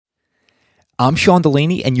I'm Sean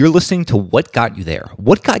Delaney, and you're listening to What Got You There.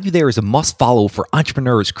 What Got You There is a must-follow for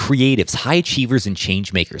entrepreneurs, creatives, high achievers, and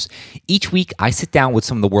change makers. Each week, I sit down with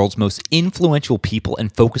some of the world's most influential people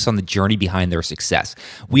and focus on the journey behind their success.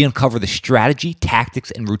 We uncover the strategy,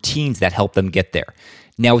 tactics, and routines that help them get there.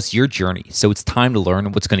 Now it's your journey, so it's time to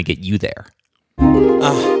learn what's going to get you there.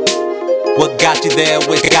 What got you there?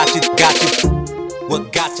 What got you?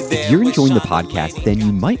 What got you there? If you're enjoying the podcast, then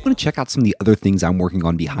you might want to check out some of the other things I'm working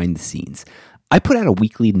on behind the scenes. I put out a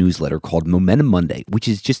weekly newsletter called Momentum Monday, which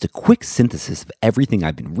is just a quick synthesis of everything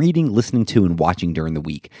I've been reading, listening to, and watching during the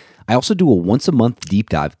week. I also do a once-a-month deep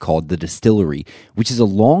dive called The Distillery, which is a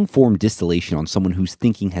long-form distillation on someone whose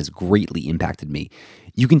thinking has greatly impacted me.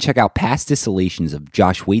 You can check out past distillations of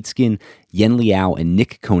Josh Waitzkin, Yen Liao, and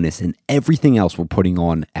Nick Konis, and everything else we're putting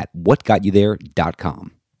on at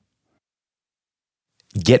whatgotyouthere.com.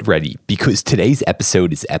 Get ready, because today's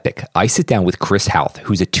episode is epic. I sit down with Chris Houth,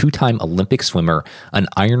 who's a two-time Olympic swimmer, an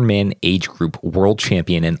Ironman age group world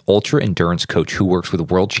champion, and ultra-endurance coach who works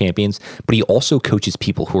with world champions, but he also coaches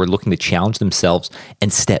people who are looking to challenge themselves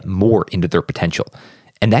and step more into their potential.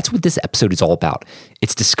 And that's what this episode is all about.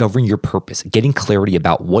 It's discovering your purpose, getting clarity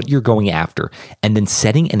about what you're going after, and then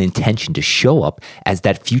setting an intention to show up as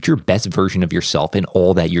that future best version of yourself in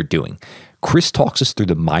all that you're doing. Chris talks us through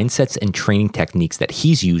the mindsets and training techniques that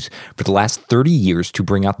he's used for the last 30 years to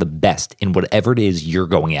bring out the best in whatever it is you're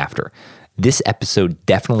going after. This episode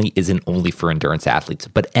definitely isn't only for endurance athletes,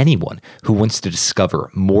 but anyone who wants to discover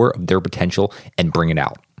more of their potential and bring it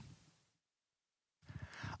out.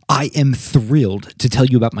 I am thrilled to tell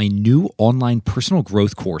you about my new online personal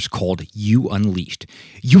growth course called You Unleashed.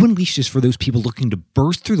 You Unleashed is for those people looking to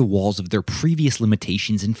burst through the walls of their previous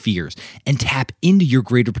limitations and fears and tap into your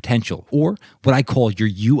greater potential, or what I call your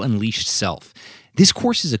You Unleashed self. This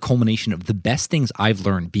course is a culmination of the best things I've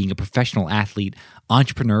learned being a professional athlete,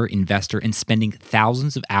 entrepreneur, investor, and spending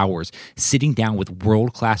thousands of hours sitting down with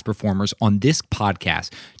world-class performers on this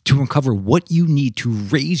podcast to uncover what you need to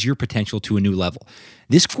raise your potential to a new level.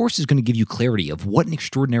 This course is going to give you clarity of what an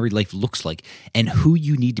extraordinary life looks like and who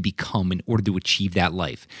you need to become in order to achieve that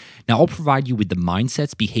life. Now, I'll provide you with the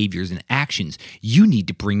mindsets, behaviors, and actions you need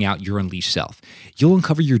to bring out your unleashed self. You'll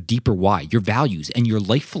uncover your deeper why, your values, and your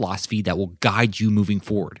life philosophy that will guide you moving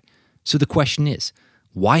forward. So the question is,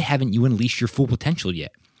 why haven't you unleashed your full potential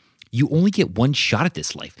yet? You only get one shot at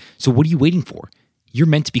this life, so what are you waiting for? You're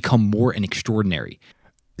meant to become more and extraordinary.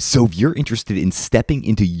 So if you're interested in stepping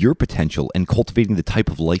into your potential and cultivating the type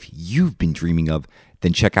of life you've been dreaming of,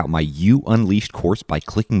 then check out my You Unleashed course by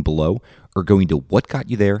clicking below or going to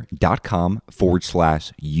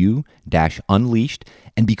whatgotyouthere.com/you-unleashed.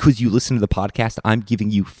 And because you listen to the podcast, I'm giving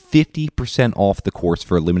you 50% off the course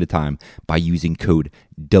for a limited time by using code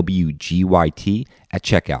WGYT at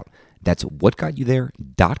checkout. That's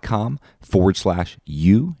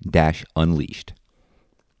whatgotyouthere.com/you-unleashed.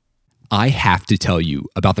 I have to tell you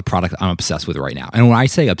about the product I'm obsessed with right now. And when I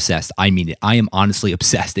say obsessed, I mean it. I am honestly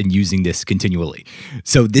obsessed and using this continually.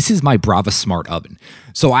 So this is my Brava Smart Oven.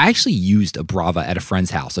 So I actually used a Brava at a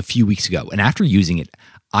friend's house a few weeks ago. And after using it,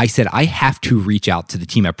 I said I have to reach out to the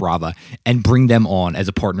team at Brava and bring them on as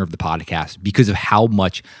a partner of the podcast because of how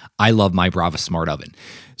much I love my Brava Smart Oven.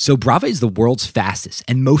 So Brava is the world's fastest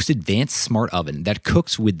and most advanced smart oven that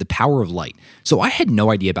cooks with the power of light. So I had no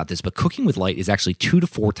idea about this, but cooking with light is actually 2 to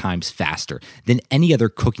 4 times faster than any other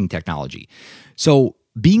cooking technology. So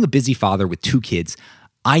being a busy father with 2 kids,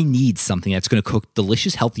 I need something that's going to cook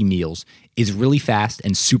delicious, healthy meals, is really fast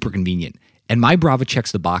and super convenient. And my Brava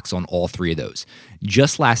checks the box on all 3 of those.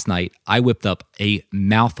 Just last night, I whipped up a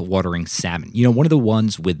mouth-watering salmon. You know, one of the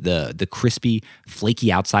ones with the crispy,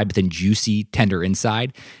 flaky outside, but then juicy, tender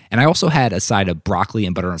inside. And I also had a side of broccoli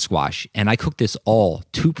and butternut squash. And I cooked this all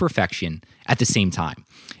to perfection at the same time.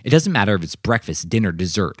 It doesn't matter if it's breakfast, dinner,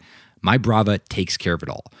 dessert. My Brava takes care of it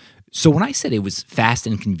all. So when I said it was fast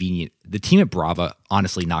and convenient, the team at Brava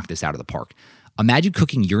honestly knocked this out of the park. Imagine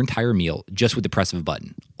cooking your entire meal just with the press of a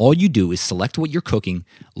button. All you do is select what you're cooking,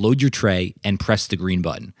 load your tray, and press the green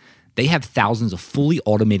button. They have thousands of fully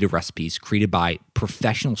automated recipes created by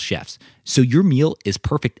professional chefs, so your meal is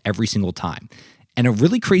perfect every single time. And a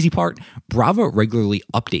really crazy part, Brava regularly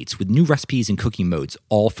updates with new recipes and cooking modes,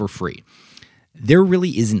 all for free. There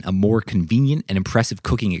really isn't a more convenient and impressive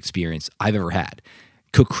cooking experience I've ever had.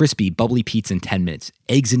 Cook crispy, bubbly pizza in 10 minutes,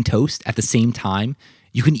 eggs and toast at the same time.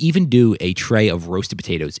 You can even do a tray of roasted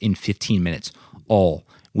potatoes in 15 minutes, all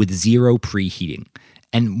with zero preheating.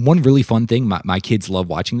 And one really fun thing, my kids love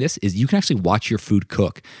watching this, is you can actually watch your food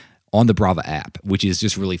cook on the Brava app, which is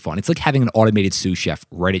just really fun. It's like having an automated sous chef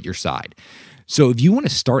right at your side. So if you want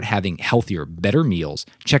to start having healthier, better meals,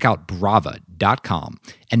 check out Brava, clipboard.com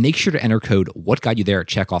and make sure to enter code What Got You There at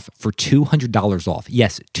checkoff for $200 off.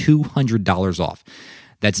 Yes, $200 off.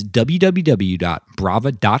 That's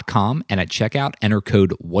www.brava.com, and at checkout, enter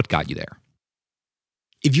code What Got You There.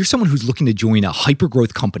 If you're someone who's looking to join a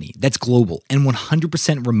hyper-growth company that's global and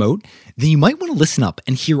 100% remote, then you might want to listen up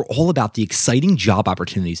and hear all about the exciting job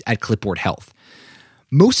opportunities at Clipboard Health.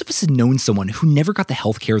 Most of us have known someone who never got the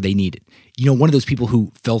healthcare they needed. You know, one of those people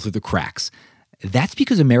who fell through the cracks. That's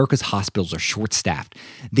because America's hospitals are short-staffed.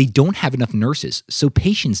 They don't have enough nurses, so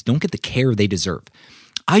patients don't get the care they deserve.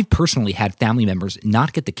 I've personally had family members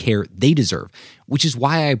not get the care they deserve, which is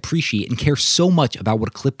why I appreciate and care so much about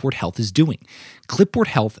what Clipboard Health is doing. Clipboard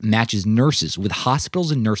Health matches nurses with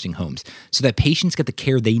hospitals and nursing homes so that patients get the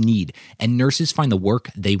care they need and nurses find the work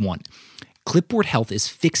they want. Clipboard Health is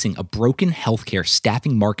fixing a broken healthcare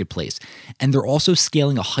staffing marketplace, and they're also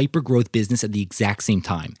scaling a hyper-growth business at the exact same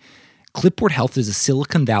time. Clipboard Health is a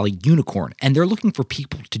Silicon Valley unicorn, and they're looking for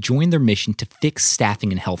people to join their mission to fix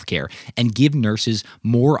staffing in healthcare and give nurses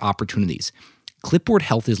more opportunities. Clipboard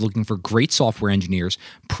Health is looking for great software engineers,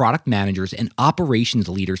 product managers, and operations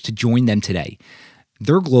leaders to join them today.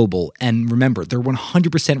 They're global, and remember, they're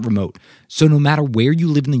 100% remote, so no matter where you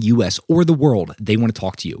live in the US or the world, they want to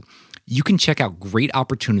talk to you. You can check out great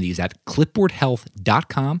opportunities at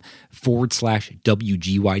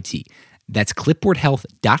clipboardhealth.com/WGYT. That's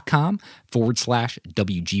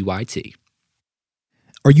clipboardhealth.com/WGYT.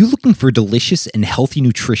 Are you looking for a delicious and healthy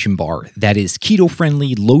nutrition bar that is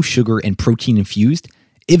keto-friendly, low sugar, and protein-infused?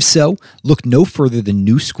 If so, look no further than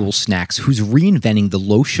New School Snacks, who's reinventing the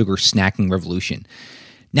low-sugar snacking revolution.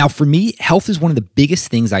 Now, for me, health is one of the biggest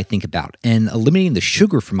things I think about, and eliminating the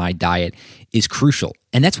sugar from my diet is crucial,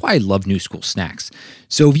 and that's why I love New School Snacks.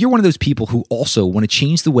 So if you're one of those people who also want to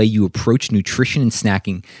change the way you approach nutrition and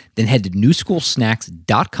snacking, then head to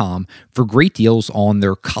newschoolsnacks.com for great deals on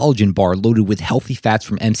their collagen bar loaded with healthy fats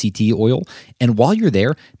from MCT oil, and while you're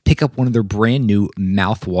there, pick up one of their brand new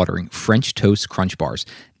mouth-watering French Toast Crunch Bars.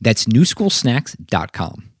 That's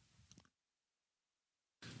newschoolsnacks.com.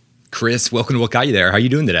 Chris, welcome to What Got You There. How are you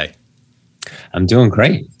doing today? I'm doing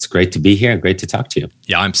great. It's great to be here and great to talk to you.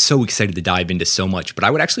 Yeah, I'm so excited to dive into so much, but I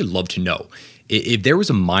would actually love to know if there was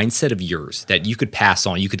a mindset of yours that you could pass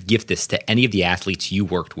on, you could gift this to any of the athletes you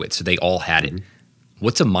worked with so they all had it.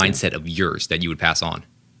 What's a mindset of yours that you would pass on?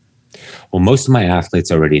 Well, most of my athletes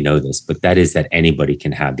already know this, but that is that anybody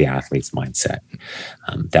can have the athlete's mindset.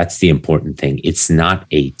 That's the important thing. It's not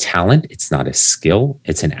a talent. It's not a skill.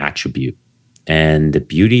 It's an attribute. And the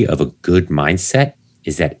beauty of a good mindset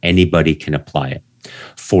is that anybody can apply it.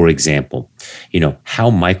 For example,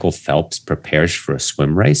 how Michael Phelps prepares for a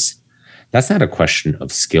swim race, that's not a question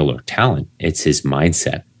of skill or talent. It's his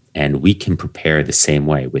mindset. And we can prepare the same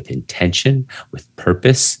way, with intention, with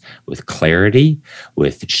purpose, with clarity,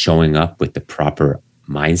 with showing up with the proper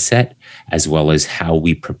mindset, as well as how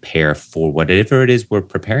we prepare for whatever it is we're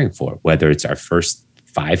preparing for, whether it's our first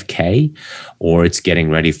 5K or it's getting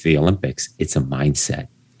ready for the Olympics. It's a mindset,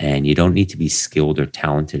 and you don't need to be skilled or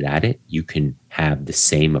talented at it. You can have the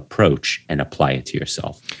same approach and apply it to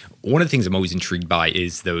yourself. One of the things I'm always intrigued by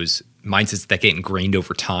is those mindsets that get ingrained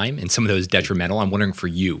over time and some of those detrimental. I'm wondering for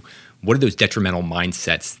you, what are those detrimental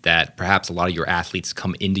mindsets that perhaps a lot of your athletes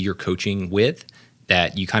come into your coaching with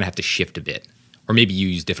that you kind of have to shift a bit? Or maybe you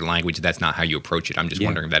use different language. That's not how you approach it. I'm just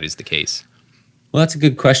wondering if that is the case. Well, that's a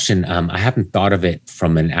good question. I haven't thought of it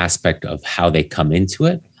from an aspect of how they come into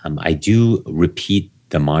it. I do repeat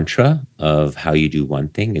the mantra of how you do one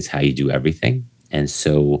thing is how you do everything. And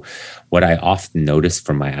so what I often notice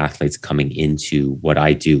from my athletes coming into what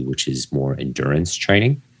I do, which is more endurance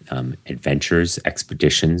training, adventures,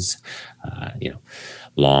 expeditions,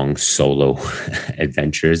 long solo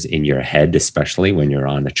adventures in your head, especially when you're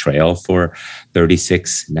on a trail for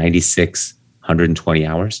 36, 96, 120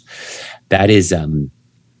 hours. That is who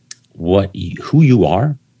you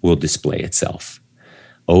are will display itself.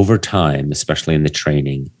 Over time, especially in the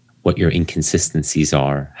training, what your inconsistencies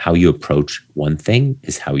are, how you approach one thing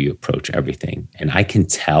is how you approach everything. And I can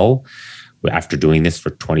tell, after doing this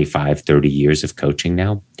for 25, 30 years of coaching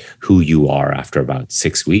now, who you are after about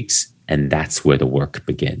 6 weeks. And that's where the work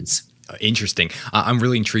begins. Interesting. I'm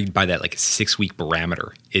really intrigued by that 6-week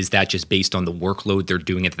parameter. Is that just based on the workload they're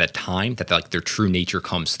doing at that time, that their true nature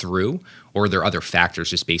comes through? Or are there other factors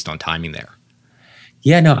just based on timing there?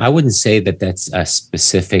 Yeah, no, I wouldn't say that that's a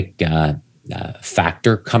specific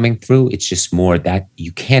factor coming through. It's just more that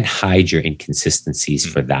you can't hide your inconsistencies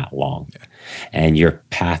for that long. Yeah. And your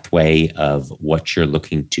pathway of what you're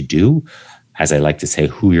looking to do, as I like to say,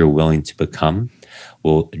 who you're willing to become,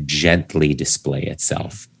 will gently display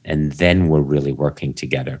itself. And then we're really working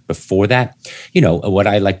together. Before that, what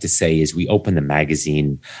I like to say is we open the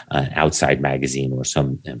magazine, outside magazine or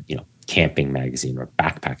some, camping magazine or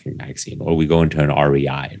backpacking magazine, or we go into an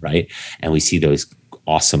REI, right? And we see those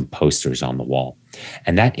awesome posters on the wall.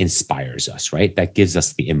 And that inspires us, right? That gives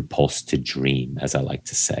us the impulse to dream, as I like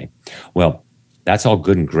to say. Well, that's all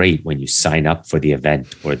good and great when you sign up for the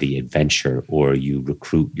event or the adventure, or you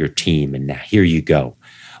recruit your team and now here you go.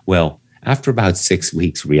 Well, after about 6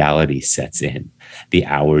 weeks, reality sets in. The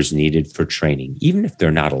hours needed for training, even if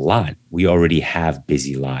they're not a lot, we already have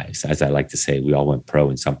busy lives. As I like to say, we all went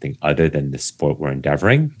pro in something other than the sport we're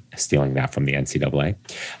endeavoring, stealing that from the NCAA.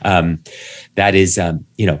 That is, and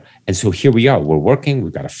so here we are, we're working,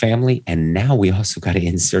 we've got a family, and now we also got to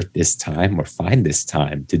insert this time or find this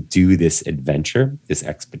time to do this adventure, this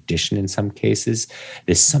expedition in some cases.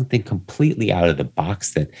 There's something completely out of the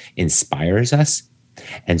box that inspires us.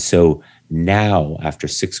 And so now, after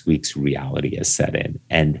 6 weeks, reality has set in,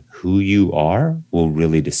 and who you are will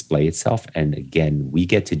really display itself. And again, we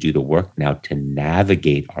get to do the work now to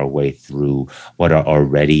navigate our way through what are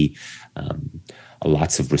already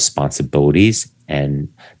lots of responsibilities and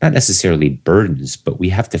not necessarily burdens, but we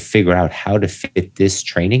have to figure out how to fit this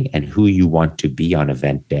training and who you want to be on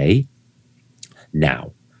event day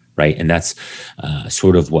now. Right. And that's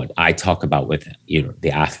sort of what I talk about with,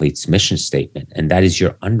 the athlete's mission statement. And that is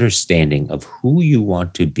your understanding of who you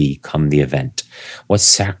want to be come the event, what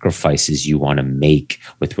sacrifices you want to make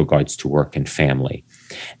with regards to work and family,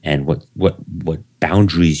 and what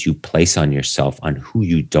boundaries you place on yourself on who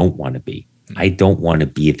you don't want to be. I don't want to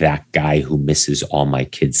be that guy who misses all my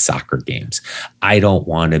kids' soccer games. I don't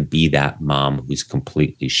want to be that mom who's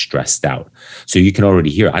completely stressed out. So you can already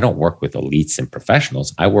hear, I don't work with elites and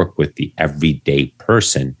professionals. I work with the everyday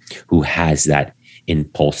person who has that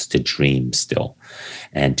impulse to dream still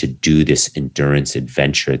and to do this endurance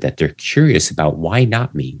adventure that they're curious about. Why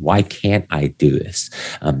not me? Why can't I do this?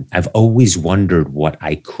 I've always wondered what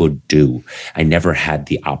I could do. I never had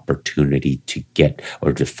the opportunity to get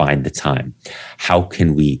or to find the time. How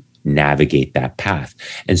can we navigate that path?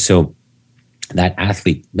 And so that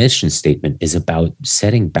athlete mission statement is about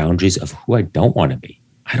setting boundaries of who I don't want to be.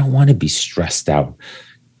 I don't want to be stressed out,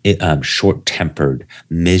 short-tempered,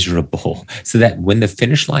 miserable, so that when the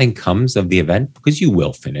finish line comes of the event, because you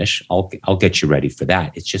will finish, I'll get you ready for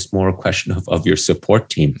that. It's just more a question of your support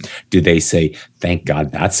team. Do they say, thank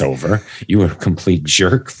God that's over, you were a complete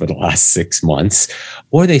jerk for the last 6 months?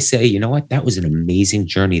 Or they say, you know what, that was an amazing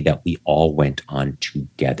journey that we all went on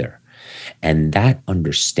together. And that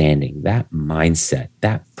understanding, that mindset,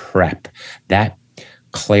 that prep, that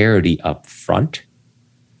clarity up front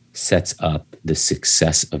sets up the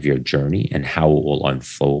success of your journey and how it will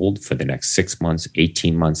unfold for the next 6 months,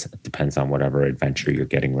 18 months. It depends on whatever adventure you're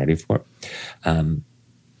getting ready for.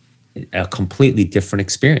 A completely different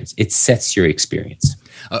experience. It sets your experience.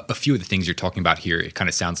 A few of the things you're talking about here, it kind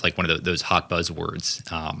of sounds like one of those hot buzzwords,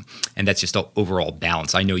 and that's just overall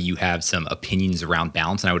balance. I know you have some opinions around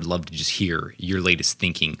balance, and I would love to just hear your latest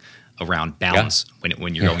thinking around balance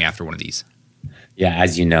when you're going after one of these. Yeah,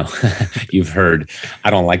 as you know, you've heard,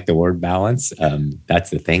 I don't like the word balance.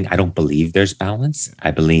 That's the thing. I don't believe there's balance.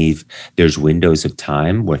 I believe there's windows of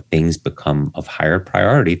time where things become of higher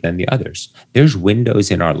priority than the others. There's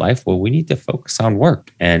windows in our life where we need to focus on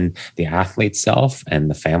work, and the athlete self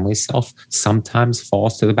and the family self sometimes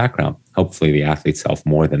falls to the background. Hopefully the athlete self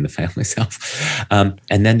more than the family self. And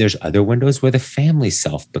then there's other windows where the family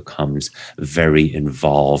self becomes very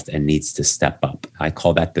involved and needs to step up. I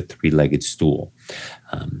call that the three-legged stool.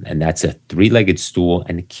 And that's a three-legged stool,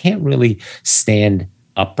 and it can't really stand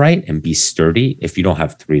upright and be sturdy if you don't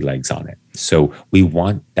have 3 legs on it. So we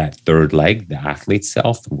want that third leg, the athlete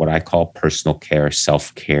self, what I call personal care,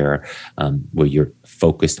 self-care, where you're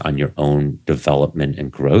focused on your own development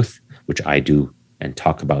and growth, which I do and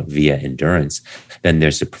talk about via endurance. Then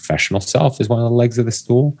there's the professional self is one of the legs of the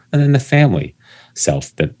stool, and then the family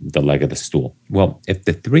self, the leg of the stool. Well, if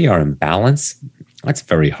the 3 are in balance, that's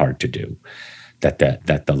very hard to do. That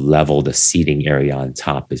the level, the seating area on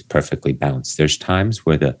top is perfectly balanced. There's times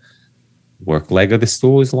where the work leg of the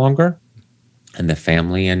stool is longer and the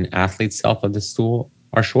family and athlete self of the stool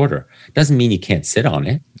are shorter. Doesn't mean you can't sit on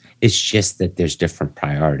it. It's just that there's different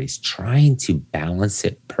priorities. Trying to balance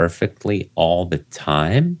it perfectly all the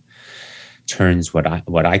time turns what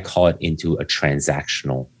I call it into a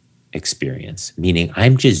transactional experience, meaning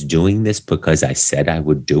I'm just doing this because I said I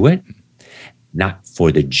would do it. not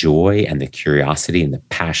for the joy and the curiosity and the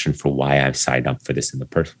passion for why I've signed up for this in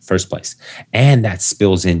the first place. And that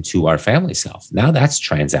spills into our family self. Now that's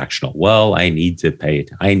transactional. Well, I need to pay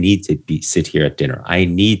it. I need to sit here at dinner. I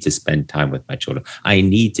need to spend time with my children. I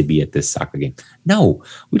need to be at this soccer game. No,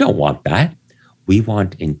 we don't want that. We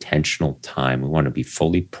want intentional time. We want to be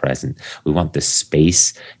fully present. We want the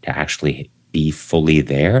space to actually be fully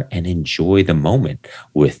there and enjoy the moment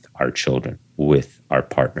with our children, with our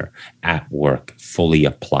partner, at work, fully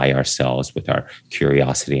apply ourselves with our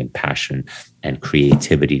curiosity and passion and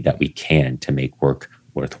creativity that we can to make work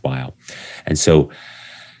worthwhile. And so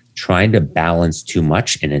trying to balance too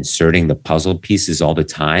much and inserting the puzzle pieces all the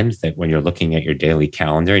time, that when you're looking at your daily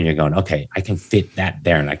calendar and you're going, okay, I can fit that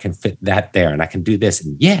there and I can fit that there and I can do this.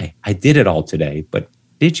 And yeah, I did it all today, but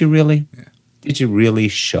did you really? Yeah. Did you really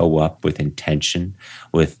show up with intention,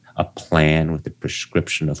 with a plan, with a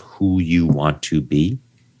prescription of who you want to be?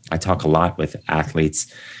 I talk a lot with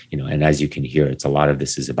athletes, and as you can hear, a lot of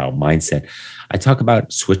this is about mindset. I talk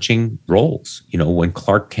about switching roles. When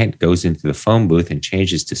Clark Kent goes into the phone booth and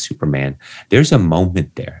changes to Superman, there's a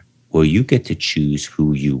moment there where you get to choose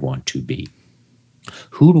who you want to be.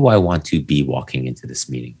 Who do I want to be walking into this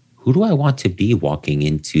meeting? Who do I want to be walking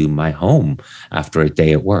into my home after a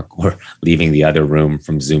day at work, or leaving the other room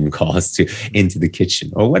from Zoom calls into the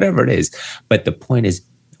kitchen, or whatever it is? But the point is,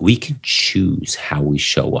 we can choose how we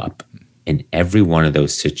show up in every one of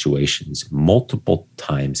those situations multiple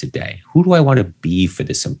times a day. Who do I want to be for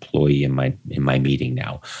this employee in my meeting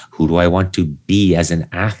now? Who do I want to be as an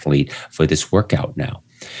athlete for this workout now?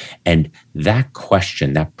 And that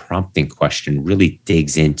question, that prompting question, really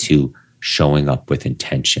digs into showing up with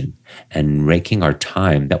intention and making our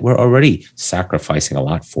time that we're already sacrificing a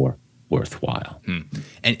lot for worthwhile.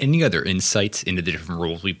 And any other insights into the different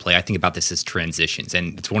roles we play? I think about this as transitions,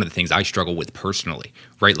 and it's one of the things I struggle with personally,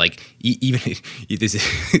 right? Like even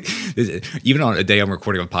on a day I'm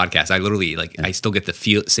recording a podcast, I literally I still get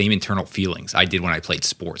the same internal feelings I did when I played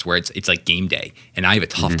sports, where it's like game day, and I have a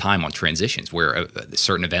tough time on transitions where a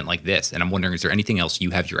certain event like this. And I'm wondering, is there anything else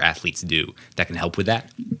you have your athletes do that can help with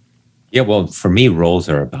that? Yeah, well, for me, roles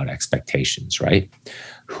are about expectations, right?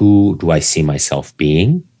 Who do I see myself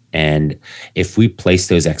being? And if we place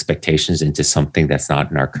those expectations into something that's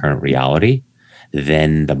not in our current reality,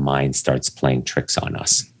 then the mind starts playing tricks on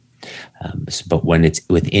us. But when it's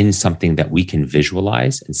within something that we can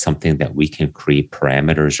visualize and something that we can create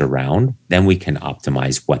parameters around, then we can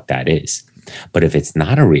optimize what that is. But if it's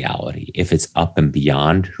not a reality, if it's up and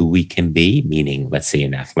beyond who we can be, meaning, let's say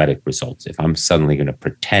in athletic results, if I'm suddenly going to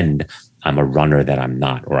pretend I'm a runner that I'm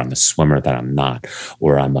not, or I'm a swimmer that I'm not,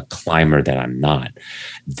 or I'm a climber that I'm not,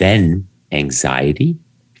 then anxiety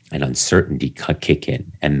and uncertainty kick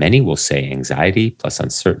in. And many will say anxiety plus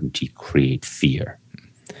uncertainty create fear.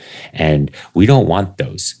 And we don't want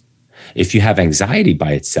those. If you have anxiety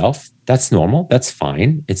by itself, that's normal. That's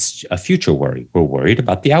fine. It's a future worry. We're worried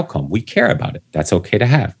about the outcome. We care about it. That's okay to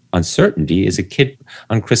have. Uncertainty is a kid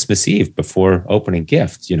on Christmas Eve before opening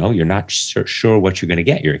gifts. You're not sure what you're going to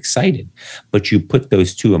get. You're excited. But you put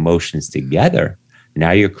those two emotions together,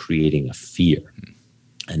 now you're creating a fear.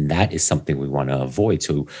 And that is something we want to avoid.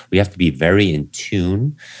 So we have to be very in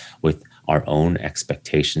tune with our own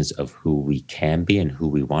expectations of who we can be and who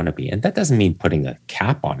we want to be. And that doesn't mean putting a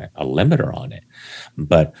cap on it, a limiter on it.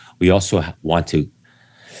 But we also want to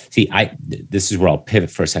see, this is where I'll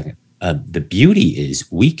pivot for a second. The beauty is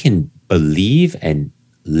we can believe and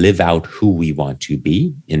live out who we want to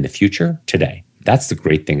be in the future today. That's the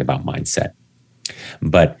great thing about mindset.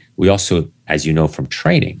 But we also, as you know from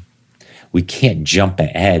training, we can't jump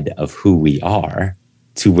ahead of who we are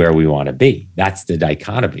to where we want to be. That's the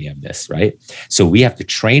dichotomy of this, right? So we have to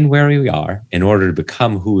train where we are in order to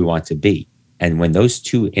become who we want to be. And when those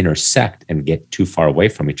two intersect and get too far away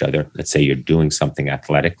from each other, let's say you're doing something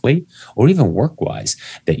athletically or even work-wise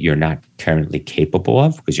that you're not currently capable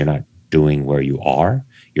of because you're not doing where you are,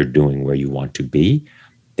 you're doing where you want to be,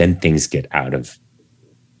 then things get out of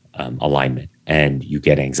alignment and you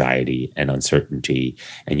get anxiety and uncertainty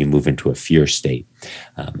and you move into a fear state.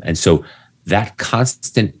 And so that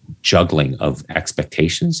constant juggling of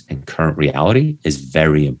expectations and current reality is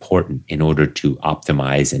very important in order to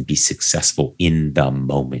optimize and be successful in the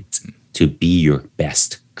moment, to be your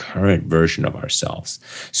best current version of ourselves.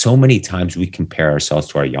 So many times we compare ourselves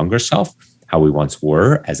to our younger self, how we once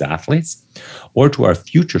were as athletes, or to our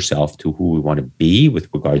future self, to who we want to be with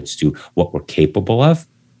regards to what we're capable of.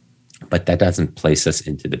 But that doesn't place us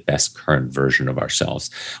into the best current version of ourselves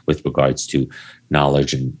with regards to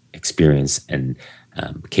knowledge and experience and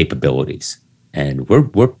capabilities. And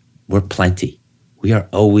we're plenty. We are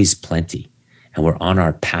always plenty. and we're on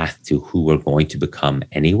our path to who we're going to become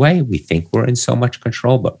anyway. We think we're in so much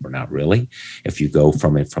control, but we're not really, if you go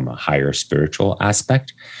from it from a higher spiritual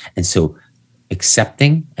aspect. And so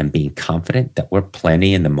accepting and being confident that we're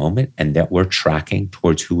plenty in the moment and that we're tracking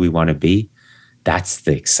towards who we want to be, that's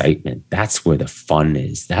the excitement. That's where the fun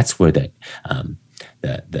is. That's where the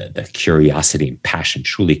curiosity and passion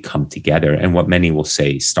truly come together, and what many will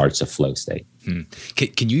say starts a flow state.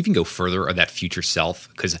 Can you even go further of that future self?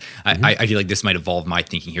 Because I feel like this might evolve my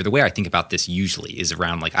thinking here. The way I think about this usually is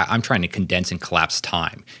around like I'm trying to condense and collapse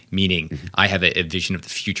time, meaning I have a vision of the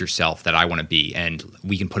future self that I want to be, and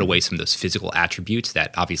we can put away some of those physical attributes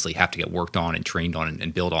that obviously have to get worked on and trained on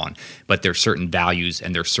and built on. But there's certain values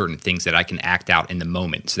and there's certain things that I can act out in the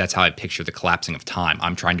moment. So that's how I picture the collapsing of time.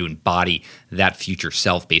 I'm trying to embody that future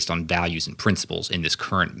self based on values and principles in this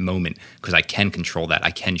current moment, because I can control that.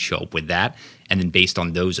 I can show up with that. And then based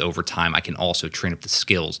on those over time, I can also train up the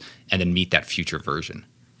skills and then meet that future version.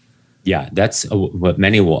 Yeah, that's what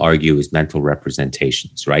many will argue is mental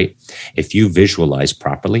representations, right? If you visualize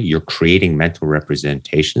properly, you're creating mental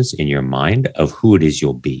representations in your mind of who it is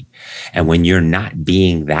you'll be. And when you're not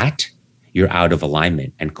being that, you're out of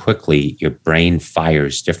alignment, and quickly your brain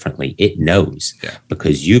fires differently. It knows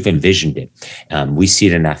because you've envisioned it. We see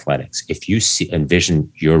it in athletics. If you envision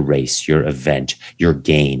your race, your event, your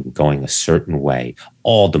game going a certain way,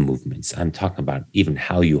 all the movements, I'm talking about even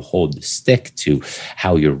how you hold the stick to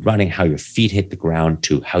how you're running, how your feet hit the ground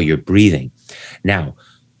to how you're breathing. Now,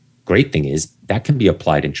 great thing is that can be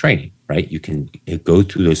applied in training, right? You can go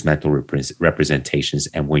through those mental representations,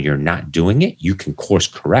 and when you're not doing it, you can course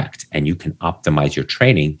correct and you can optimize your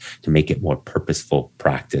training to make it more purposeful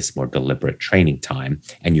practice, more deliberate training time,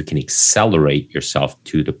 and you can accelerate yourself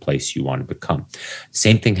to the place you want to become.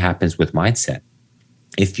 Same thing happens with mindset.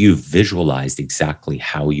 If you visualized exactly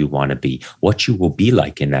how you want to be, what you will be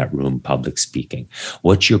like in that room, public speaking,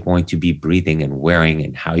 what you're going to be breathing and wearing,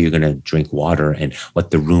 and how you're going to drink water, and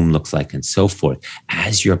what the room looks like, and so forth,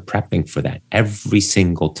 as you're prepping for that every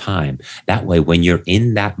single time. That way, when you're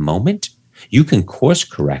in that moment, you can course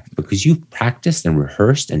correct because you've practiced and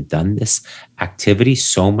rehearsed and done this activity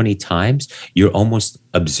so many times, you're almost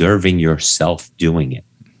observing yourself doing it.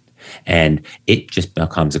 And it just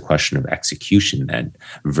becomes a question of execution then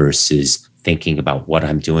versus thinking about what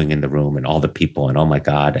I'm doing in the room and all the people and oh my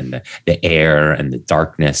God, and the air and the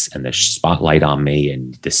darkness and the spotlight on me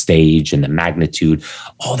and the stage and the magnitude.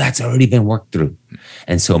 All that's already been worked through.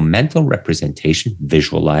 And so mental representation,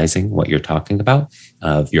 visualizing what you're talking about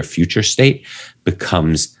of your future state,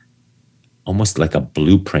 becomes almost like a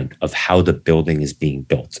blueprint of how the building is being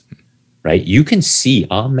built. Right? You can see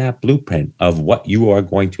on that blueprint of what you are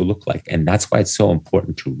going to look like. And that's why it's so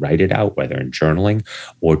important to write it out, whether in journaling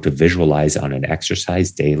or to visualize on an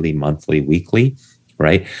exercise daily, monthly, weekly,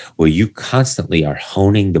 right? Where you constantly are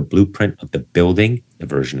honing the blueprint of the building, the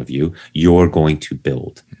version of you you're going to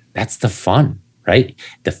build. That's the fun, right?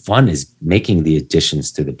 The fun is making the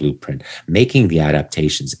additions to the blueprint, making the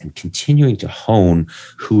adaptations, and continuing to hone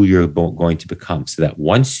who you're going to become, so that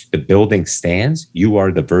once the building stands, you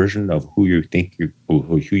are the version of who you think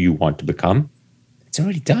who you want to become. It's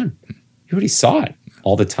already done. You already saw it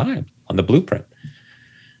all the time on the blueprint.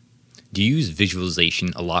 Do you use visualization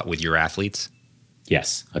a lot with your athletes?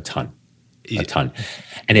 Yes, a ton. A ton.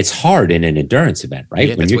 And it's hard in an endurance event, right?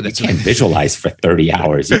 Yeah, when you can't visualize for 30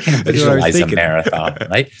 hours, you can't visualize a marathon,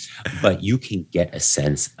 right? But you can get a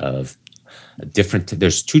sense of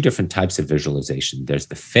there's two different types of visualization. There's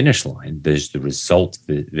the finish line, there's the result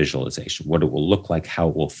visualization, what it will look like, how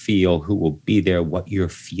it will feel, who will be there, what your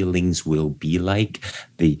feelings will be like,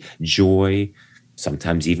 the joy,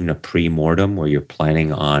 sometimes even a pre-mortem where you're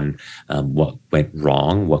planning on what went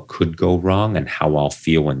wrong, what could go wrong, and how I'll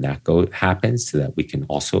feel when that happens, so that we can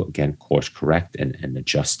also, again, course correct and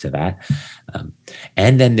adjust to that.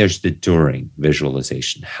 And then there's the during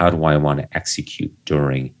visualization. How do I want to execute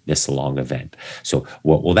during this long event? So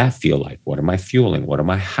what will that feel like? What am I fueling? What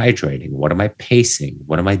am I hydrating? What am I pacing?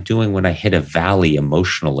 What am I doing when I hit a valley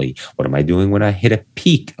emotionally? What am I doing when I hit a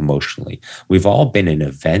peak emotionally? We've all been in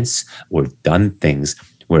events or done things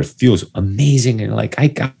where it feels amazing and like, I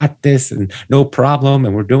got this and no problem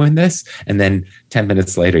and we're doing this. And then 10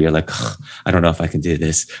 minutes later, you're like, I don't know if I can do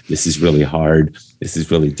this. This is really hard. This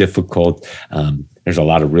is really difficult. There's a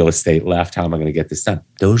lot of real estate left. How am I going to get this done?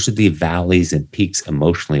 Those are the valleys and peaks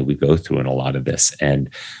emotionally we go through in a lot of this. And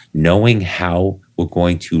knowing how we're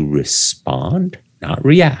going to respond, not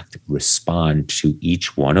react, respond to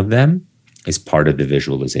each one of them is part of the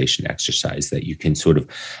visualization exercise, that you can sort of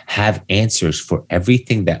have answers for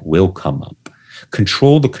everything that will come up.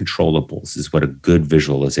 Control the controllables is what a good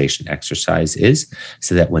visualization exercise is,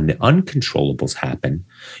 so that when the uncontrollables happen,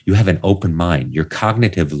 you have an open mind. Your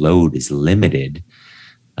cognitive load is limited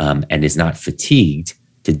and is not fatigued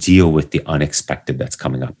to deal with the unexpected that's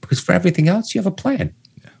coming up. Because for everything else, you have a plan.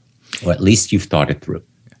 Or at least you've thought it through.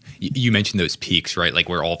 You mentioned those peaks, right? Like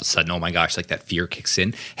where all of a sudden, oh my gosh, like that fear kicks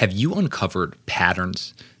in. Have you uncovered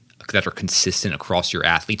patterns that are consistent across your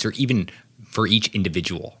athletes, or even for each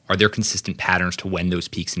individual? Are there consistent patterns to when those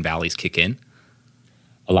peaks and valleys kick in?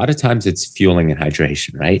 A lot of times it's fueling and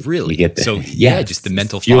hydration, right? Really? You get the, so yeah, just the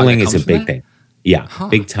mental fueling is a big that? thing. Yeah,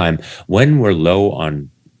 big time. When we're low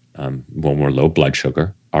on, when we're low blood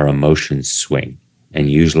sugar, our emotions swing,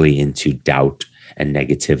 and usually into doubt and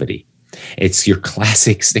negativity. It's your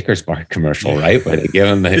classic Snickers bar commercial, right? Where they give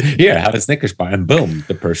them have a Snickers bar, and boom,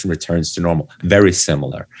 the person returns to normal. Very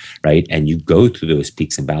similar, right? And you go through those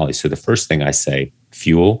peaks and valleys. So the first thing I say,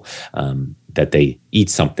 fuel, that they eat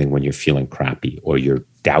something when you're feeling crappy, or you're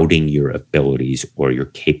doubting your abilities or your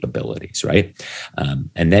capabilities, right?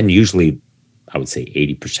 And then usually, I would say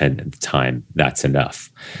 80% of the time, that's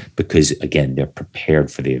enough, because again, they're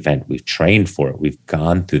prepared for the event. We've trained for it. We've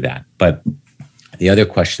gone through that. But the other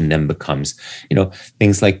question then becomes,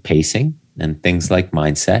 things like pacing and things like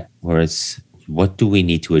mindset, where it's what do we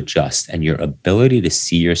need to adjust? And your ability to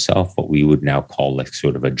see yourself, what we would now call like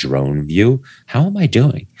sort of a drone view. How am I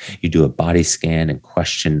doing? You do a body scan and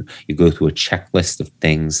question. You go through a checklist of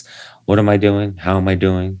things. What am I doing? How am I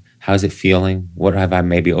doing? How's it feeling? What have I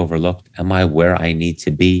maybe overlooked? Am I where I need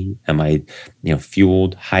to be? Am I,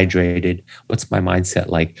 fueled, hydrated? What's my mindset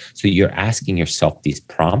like? So you're asking yourself these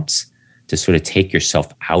prompts to sort of take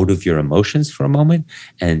yourself out of your emotions for a moment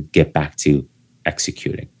and get back to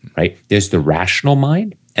executing, right? There's the rational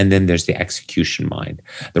mind, and then there's the execution mind.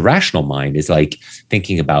 The rational mind is like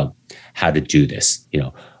thinking about how to do this,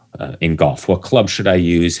 in golf. What club should I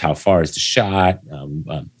use? How far is the shot?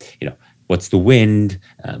 What's the wind?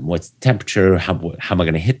 What's the temperature? How am I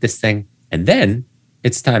going to hit this thing? And then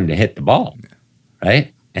it's time to hit the ball,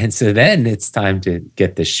 right? And so then it's time to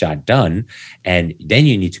get this shot done. And then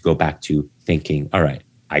you need to go back to thinking, all right,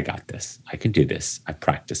 I got this. I can do this. I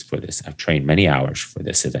practiced for this. I've trained many hours for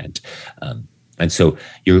this event. And so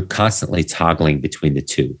you're constantly toggling between the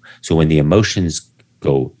two. So when the emotions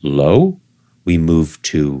go low, we move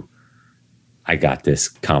to, I got this,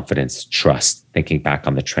 confidence, trust, thinking back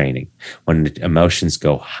on the training. When the emotions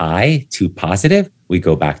go high to positive, we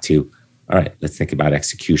go back to, all right, let's think about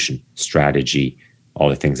execution, strategy, all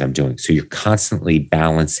the things I'm doing. So you're constantly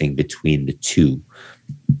balancing between the two.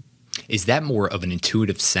 Is that more of an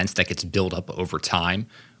intuitive sense that gets built up over time,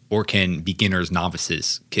 or can beginners,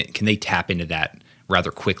 novices, can they tap into that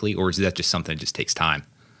rather quickly, or is that just something that just takes time?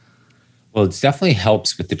 Well, it definitely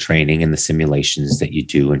helps with the training and the simulations that you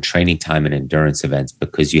do and training time and endurance events,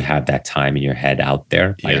 because you have that time in your head out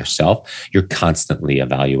there by yourself. You're constantly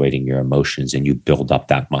evaluating your emotions and you build up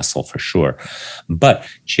that muscle for sure. But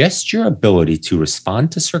just your ability to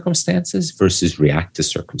respond to circumstances versus react to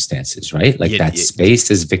circumstances, right? Like that space,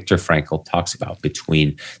 as Viktor Frankl talks about,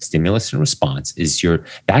 between stimulus and response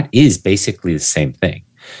that is basically the same thing.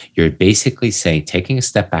 You're basically saying, taking a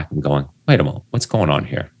step back and going, wait a moment, what's going on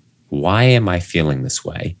here? Why am I feeling this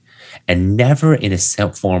way? And never in a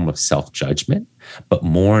form of self-judgment, but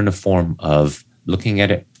more in a form of looking at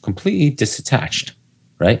it completely disattached,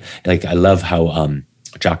 right? Like I love how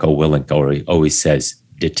Jocko Willink always says,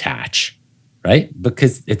 detach, right?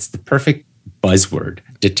 Because it's the perfect buzzword,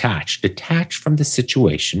 detach from the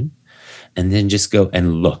situation, and then just go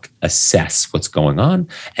and look, assess what's going on,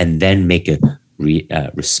 and then make a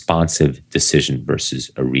responsive decision versus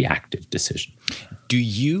a reactive decision. Do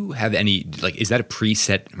you have any, is that a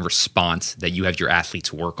preset response that you have your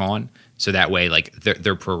athletes work on? So that way,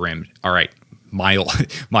 they're programmed, all right, mile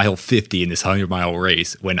 50 in this 100-mile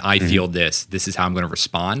race, when I feel this is how I'm going to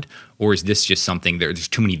respond? Or is this just something, there's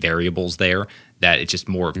too many variables there that it's just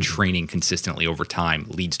more of training consistently over time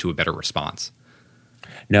leads to a better response?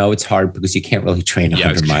 No, it's hard because you can't really train a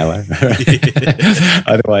 100-miler.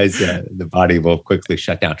 Otherwise, the body will quickly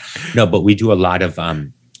shut down. No, but we do a lot of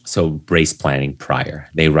race planning prior.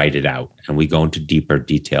 They write it out, and we go into deeper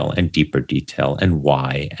detail and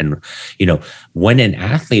why. And, when an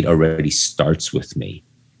athlete already starts with me,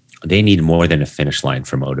 they need more than a finish line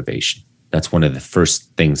for motivation. That's one of the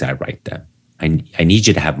first things I write them. I need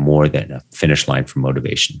you to have more than a finish line for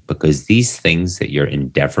motivation, because these things that you're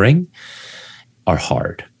endeavoring are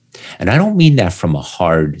hard. And I don't mean that from a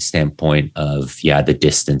hard standpoint of, the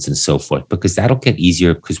distance and so forth, because that'll get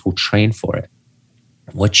easier because we'll train for it.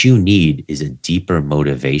 What you need is a deeper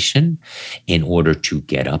motivation in order to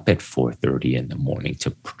get up at 4:30 in the morning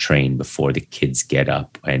to train before the kids get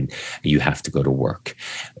up and you have to go to work.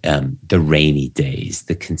 The rainy days,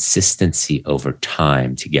 the consistency over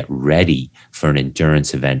time to get ready for an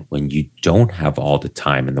endurance event when you don't have all the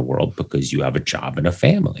time in the world because you have a job and a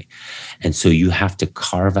family. And so you have to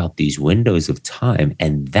carve out these windows of time,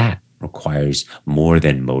 and that requires more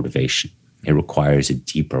than motivation. It requires a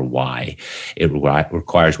deeper why. It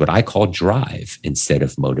requires what I call drive instead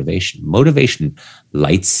of motivation. Motivation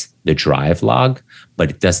lights the drive log, but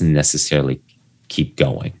it doesn't necessarily keep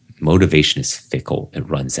going. Motivation is fickle. It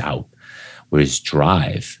runs out. Whereas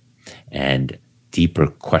drive and deeper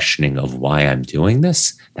questioning of why I'm doing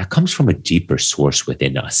this, that comes from a deeper source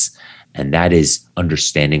within us. And that is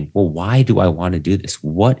understanding, well, why do I want to do this?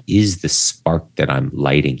 What is the spark that I'm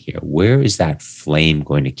lighting here? Where is that flame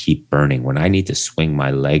going to keep burning when I need to swing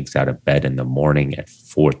my legs out of bed in the morning at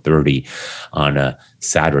 4:30 on a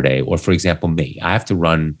Saturday? Or for example, me, I have to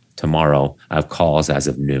run tomorrow. I have calls as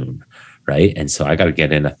of noon, right? And so I got to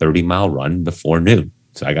get in a 30-mile run before noon.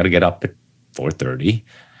 So I got to get up at 4:30,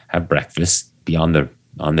 have breakfast, be on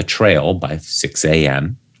the trail by 6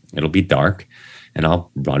 a.m. It'll be dark. And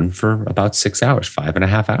I'll run for about 6 hours,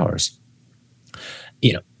 5.5 hours.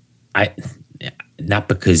 Not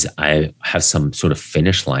because I have some sort of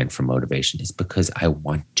finish line for motivation. It's because I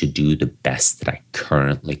want to do the best that I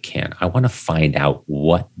currently can. I want to find out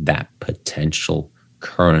what that potential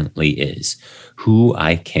currently is, who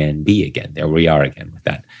I can be again. There we are again with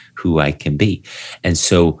that, who I can be. And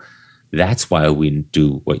so that's why we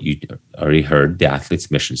do what you already heard, the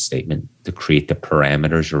athlete's mission statement, to create the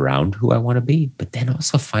parameters around who I want to be, but then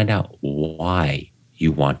also find out why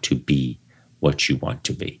you want to be what you want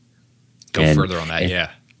to be. Go further on that,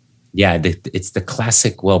 yeah. Yeah, it's the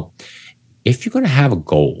classic, well, if you're going to have a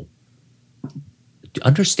goal,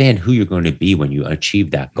 understand who you're going to be when you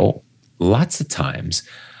achieve that goal. Lots of times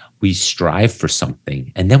we strive for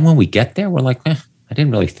something, and then when we get there, we're like, I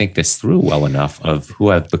didn't really think this through well enough of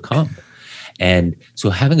who I've become. And so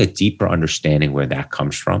having a deeper understanding where that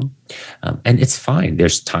comes from, and it's fine.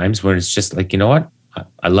 There's times where it's just like, you know what?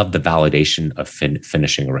 I love the validation of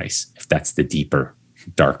finishing a race, if that's the deeper,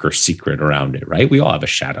 darker secret around it, right? We all have a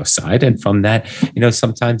shadow side. And from that,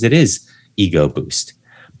 sometimes it is ego boost.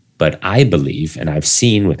 But I believe, and I've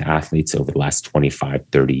seen with athletes over the last 25,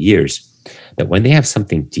 30 years, that when they have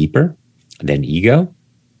something deeper than ego,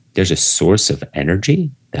 there's a source of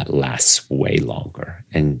energy that lasts way longer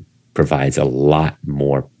and provides a lot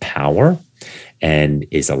more power and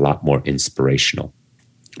is a lot more inspirational.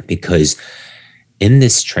 Because in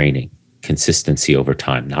this training, consistency over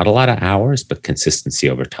time, not a lot of hours, but consistency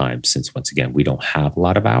over time, since once again, we don't have a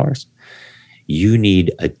lot of hours, you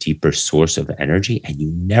need a deeper source of energy, and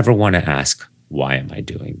you never want to ask, why am I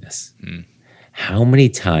doing this? How many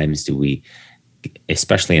times do we,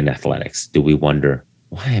 especially in athletics, do we wonder,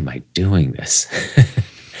 why am I doing this?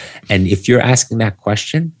 And if you're asking that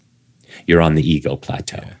question, you're on the ego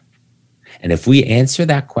plateau. Yeah. And if we answer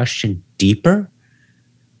that question deeper,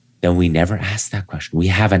 then we never ask that question. We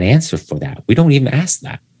have an answer for that. We don't even ask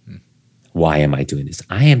that. Why am I doing this?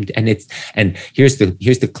 And here's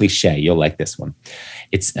the cliche. You'll like this one.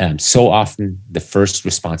 It's so often the first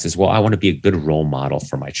response is, well, I want to be a good role model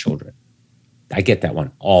for my children. I get that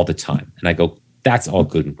one all the time. And I go, that's all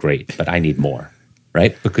good and great, but I need more.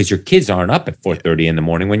 Right? Because your kids aren't up at 4:30 in the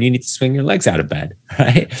morning when you need to swing your legs out of bed,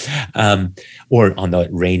 right? Or on the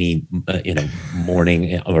rainy,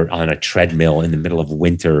 morning, or on a treadmill in the middle of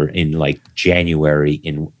winter in like January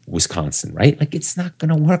in Wisconsin, right? Like, it's not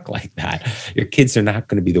going to work like that. Your kids are not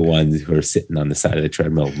going to be the ones who are sitting on the side of the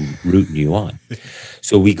treadmill rooting you on.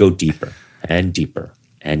 So we go deeper and deeper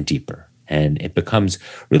and deeper. And it becomes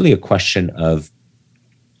really a question of,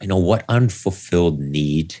 what unfulfilled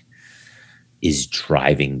need is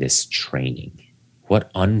driving this training?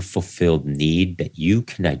 What unfulfilled need that you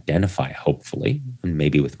can identify, hopefully, and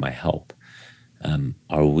maybe with my help,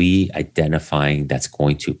 are we identifying that's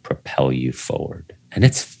going to propel you forward? And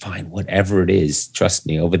it's fine, whatever it is. Trust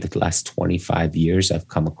me, over the last 25 years, I've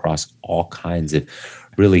come across all kinds of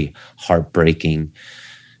really heartbreaking,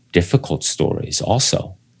 difficult stories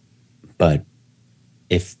also. But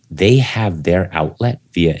if they have their outlet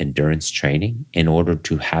via endurance training in order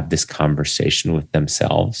to have this conversation with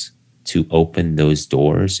themselves, to open those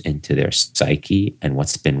doors into their psyche and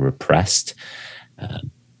what's been repressed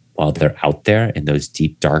while they're out there in those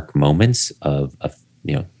deep, dark moments of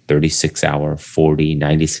 36-hour, 40,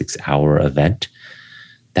 96-hour event,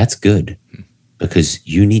 that's good, because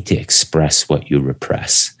you need to express what you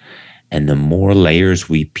repress. And the more layers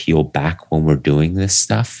we peel back when we're doing this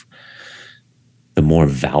stuff, the more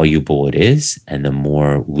valuable it is and the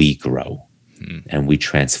more we grow and we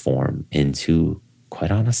transform into,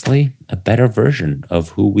 quite honestly, a better version of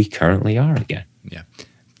who we currently are again. Yeah.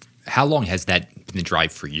 How long has that been the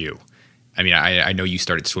drive for you? I mean, I know you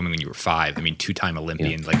started swimming when you were 5. I mean, 2-time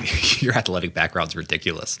Olympian, like your athletic background's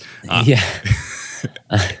ridiculous. Yeah.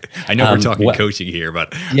 I know we're talking coaching here,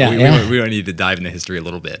 but we don't need to dive into history a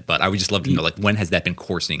little bit. But I would just love to know, like, when has that been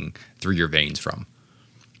coursing through your veins from?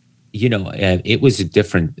 It was a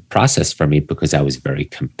different process for me because I was very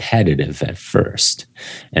competitive at first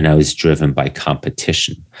and I was driven by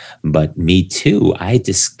competition. But me too, I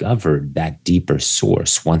discovered that deeper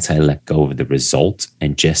source once I let go of the result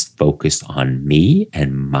and just focused on me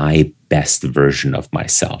and my best version of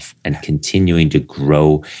myself and continuing to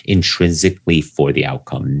grow intrinsically for the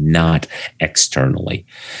outcome, not externally.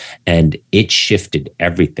 And it shifted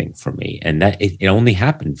everything for me. And that it only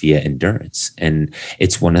happened via endurance. And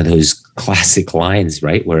it's one of those classic lines,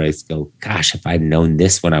 right? Where I go, gosh, if I'd known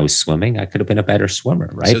this when I was swimming, I could have been a better swimmer,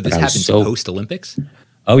 right? So this happened post-Olympics?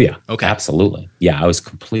 Oh, yeah. Okay. Absolutely. Yeah. I was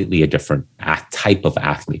completely a different type of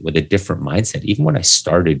athlete with a different mindset. Even when I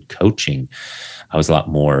started coaching, I was a lot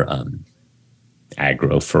more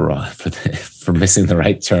aggro for missing the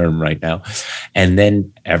right term right now. And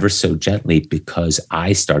then ever so gently, because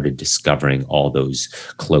I started discovering all those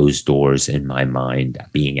closed doors in my mind,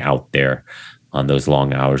 being out there on those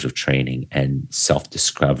long hours of training and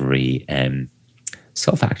self-discovery and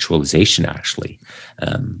self-actualization, actually,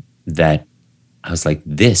 that I was like,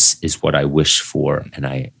 this is what I wish for. And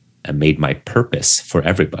I made my purpose for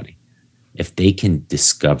everybody. If they can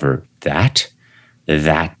discover that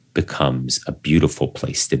becomes a beautiful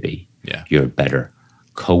place to be. Yeah. You're a better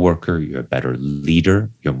coworker, you're a better leader,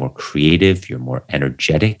 you're more creative, you're more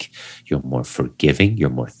energetic, you're more forgiving, you're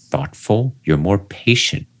more thoughtful, you're more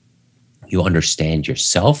patient. You understand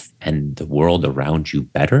yourself and the world around you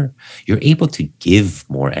better. You're able to give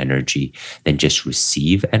more energy than just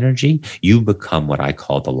receive energy. You become what I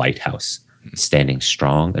call the lighthouse, standing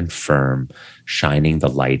strong and firm, shining the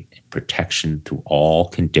light and protection through all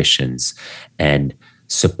conditions and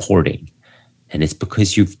supporting. And it's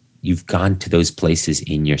because you've gone to those places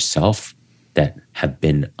in yourself that have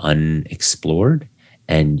been unexplored,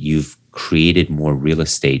 and you've created more real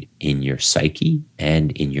estate in your psyche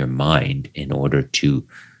and in your mind in order to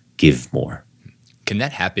give more. Can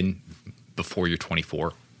that happen before you're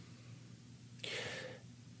 24?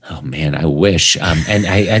 Oh man, I wish. And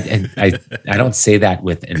I don't say that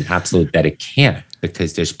with an absolute that it can't,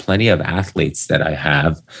 because there's plenty of athletes that I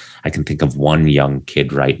have. I can think of one young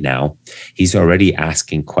kid right now. He's already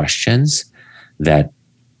asking questions that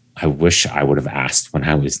I wish I would have asked when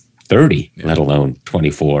I was 30, let alone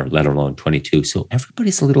 24, let alone 22. So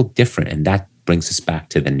everybody's a little different. And that brings us back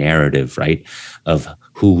to the narrative, right, of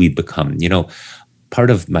who we become. You know, part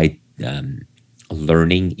of my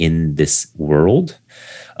learning in this world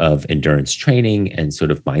of endurance training and sort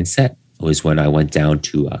of mindset was when I went down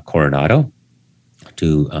to Coronado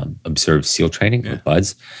to observe SEAL training with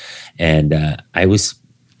Buds. And I was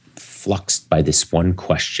fluxed by this one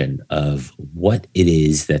question of what it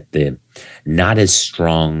is that the not as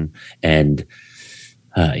strong and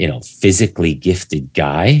physically gifted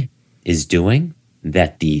guy is doing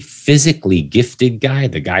that the physically gifted guy,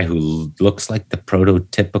 the guy who looks like the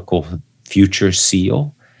prototypical future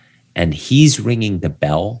SEAL, and he's ringing the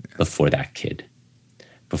bell before that kid,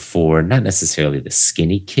 before not necessarily the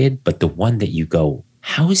skinny kid, but the one that you go,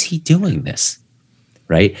 how is he doing this?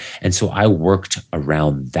 Right. And so I worked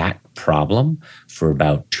around that problem for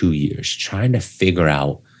about 2 years, trying to figure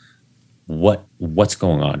out what's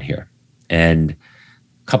going on here. And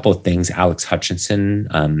a couple of things, Alex Hutchinson,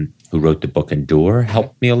 who wrote the book Endure,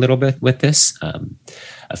 helped me a little bit with this.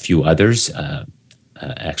 A few others,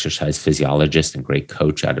 exercise physiologist and great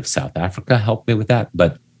coach out of South Africa helped me with that.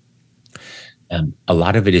 But a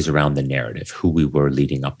lot of it is around the narrative, who we were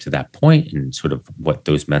leading up to that point and sort of what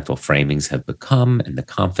those mental framings have become and the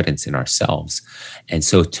confidence in ourselves. And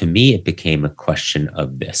so to me, it became a question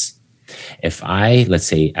of this. If I, let's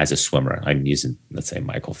say as a swimmer, I'm using, let's say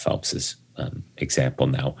Michael Phelps's example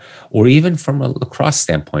now, or even from a lacrosse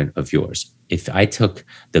standpoint of yours, if I took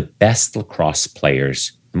the best lacrosse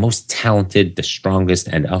players, the most talented, the strongest,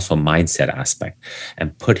 and also mindset aspect,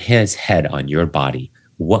 and put his head on your body,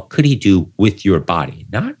 what could he do with your body?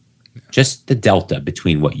 Not just the delta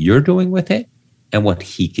between what you're doing with it and what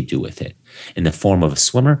he could do with it. In the form of a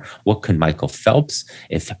swimmer, what could Michael Phelps,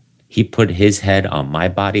 if he put his head on my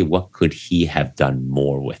body, what could he have done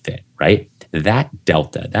more with it, right? That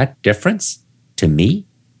delta, that difference, to me,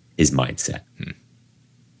 is mindset.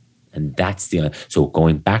 And that's so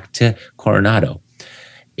going back to Coronado,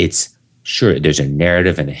 it's Sure, there's a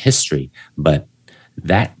narrative and a history, but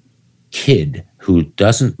that kid who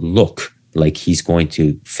doesn't look like he's going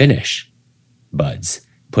to finish BUD/S,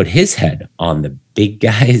 put his head on the big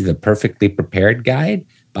guy, the perfectly prepared guy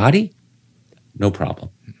body, no problem.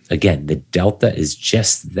 Again, the delta is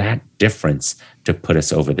just that difference to put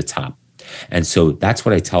us over the top. And so that's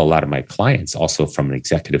what I tell a lot of my clients, also from an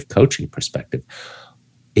executive coaching perspective.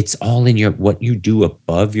 It's all in what you do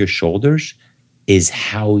above your shoulders is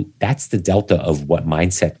how that's the delta of what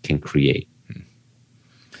mindset can create.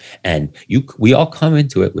 And we all come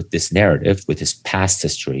into it with this narrative, with this past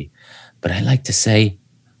history. But I like to say,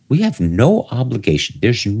 we have no obligation.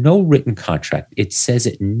 There's no written contract. It says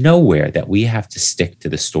it nowhere that we have to stick to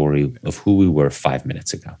the story of who we were 5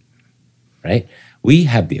 minutes ago, right? We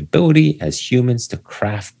have the ability as humans to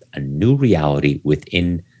craft a new reality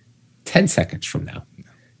within 10 seconds from now.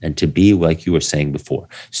 And to be, like you were saying before,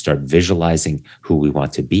 start visualizing who we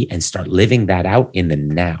want to be and start living that out in the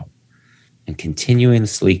now. And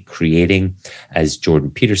continuously creating, as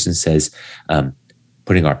Jordan Peterson says,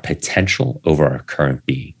 putting our potential over our current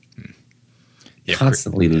being. Yeah,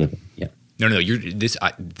 constantly living. Yeah. No.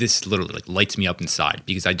 This literally like lights me up inside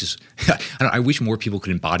because I wish more people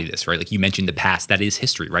could embody this, right? Like you mentioned the past, that is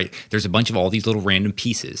history, right? There's a bunch of all these little random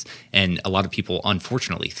pieces. And a lot of people,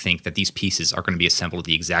 unfortunately, think that these pieces are going to be assembled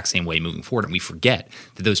the exact same way moving forward. And we forget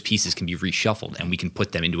that those pieces can be reshuffled and we can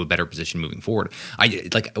put them into a better position moving forward. I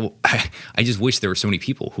just wish there were so many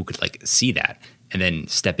people who could like see that and then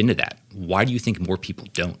step into that. Why do you think more people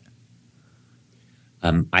don't?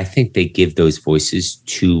 I think they give those voices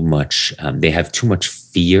too much. They have too much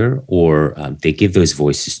fear, or they give those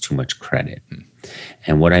voices too much credit.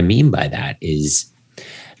 And what I mean by that is,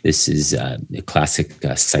 this is a classic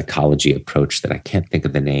psychology approach that I can't think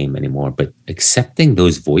of the name anymore, but accepting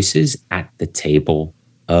those voices at the table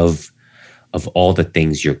of all the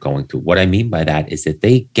things you're going through. What I mean by that is that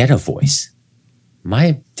they get a voice.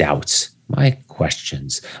 My doubts, my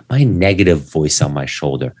questions, my negative voice on my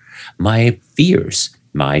shoulder, my fears,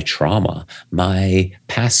 my trauma, my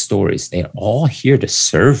past stories, they're all here to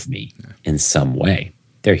serve me in some way.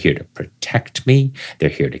 They're here to protect me. They're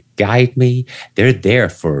here to guide me. They're there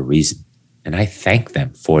for a reason. And I thank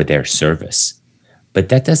them for their service. But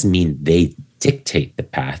that doesn't mean they dictate the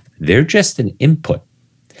path. They're just an input.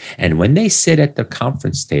 And when they sit at the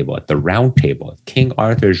conference table, at the round table, at King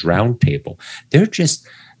Arthur's round table,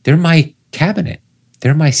 they're my cabinet.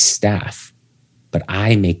 They're my staff. But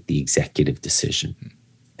I make the executive decision.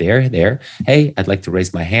 They're there. Hey, I'd like to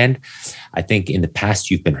raise my hand. I think in the past,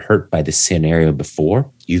 you've been hurt by the scenario before.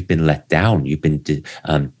 You've been let down.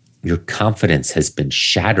 Your confidence has been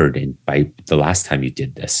shattered by the last time you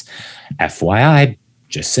did this. FYI,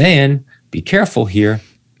 just saying, be careful here.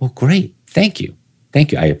 Well, great. Thank you.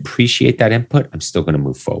 Thank you. I appreciate that input. I'm still going to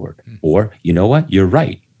move forward. Or, you know what? You're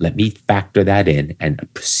right. Let me factor that in and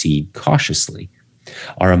proceed cautiously.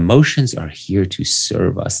 Our emotions are here to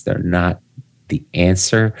serve us. They're not the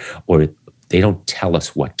answer, or they don't tell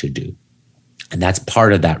us what to do. And that's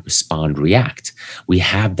part of that respond, react. We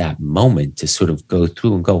have that moment to sort of go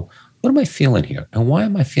through and go, what am I feeling here? And why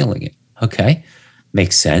am I feeling it? Okay,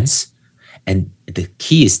 makes sense. And the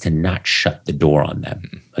key is to not shut the door on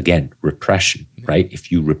them. Again, repression, right?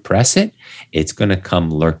 If you repress it, it's going to come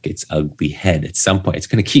lurk its ugly head at some point. It's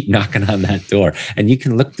going to keep knocking on that door. And you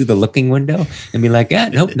can look through the looking window and be like,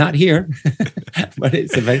 nope, not here. But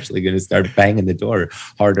it's eventually going to start banging the door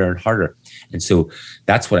harder and harder. And so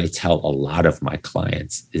that's what I tell a lot of my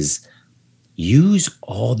clients is use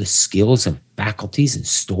all the skills and faculties and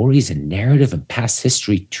stories and narrative and past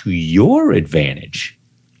history to your advantage.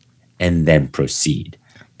 And then proceed.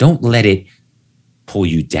 Don't let it pull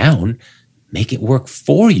you down. Make it work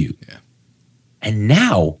for you. Yeah. And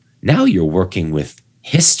now you're working with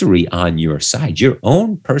history on your side, your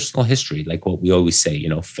own personal history. Like what we always say,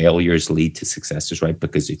 failures lead to successes, right?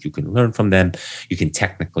 Because if you can learn from them, you can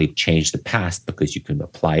technically change the past because you can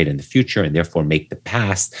apply it in the future and therefore make the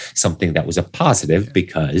past something that was a positive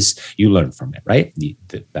because you learned from it, right?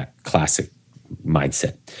 That classic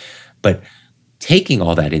mindset. But taking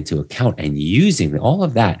all that into account and using all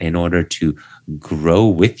of that in order to grow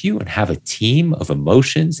with you and have a team of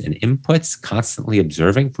emotions and inputs constantly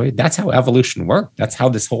observing for you. That's how evolution worked. That's how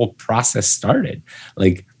this whole process started.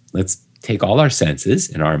 Like, let's take all our senses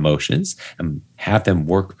and our emotions and have them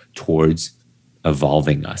work towards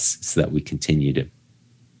evolving us so that we continue to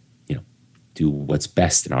do what's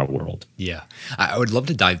best in our world. Yeah. I would love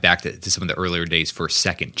to dive back to some of the earlier days for a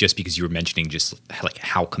second, just because you were mentioning just like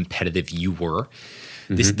how competitive you were.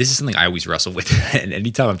 This is something I always wrestle with. And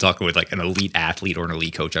anytime I'm talking with like an elite athlete or an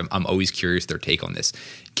elite coach, I'm always curious their take on this.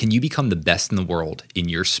 Can you become the best in the world in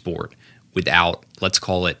your sport without, let's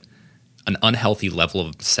call it, an unhealthy level of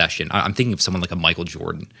obsession? I'm thinking of someone like a Michael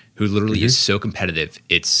Jordan, who literally is so competitive,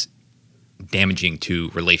 it's damaging to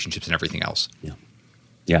relationships and everything else.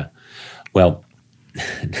 Yeah. Well,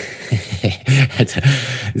 it's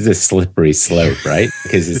a slippery slope, right?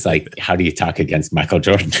 Because it's like, how do you talk against Michael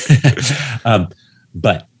Jordan?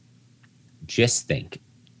 But just think,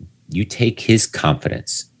 you take his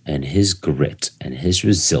confidence and his grit and his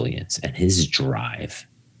resilience and his drive,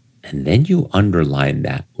 and then you underline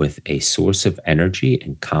that with a source of energy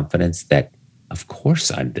and confidence that, of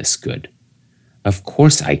course, I'm this good. Of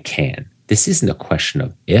course I can. This isn't a question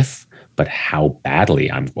of if, but how badly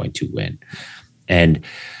I'm going to win. And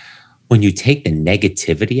when you take the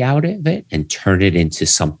negativity out of it and turn it into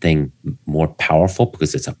something more powerful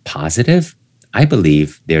because it's a positive, I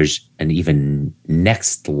believe there's an even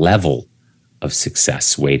next level of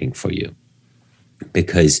success waiting for you,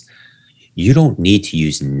 because you don't need to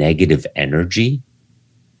use negative energy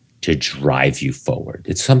to drive you forward.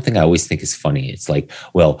 It's something I always think is funny. It's like,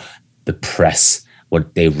 well, the press,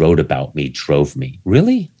 what they wrote about me drove me.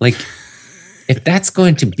 Really? Like, if that's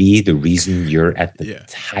going to be the reason you're at the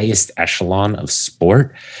highest echelon of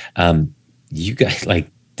sport, you guys, like,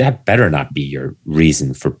 that better not be your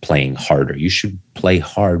reason for playing harder. You should play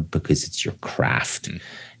hard because it's your craft.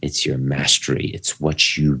 It's your mastery. It's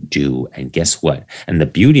what you do. And guess what? And the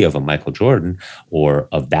beauty of a Michael Jordan or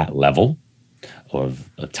of that level, or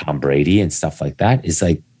of Tom Brady and stuff like that, is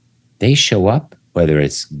like, they show up, whether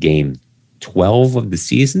it's game 12 of the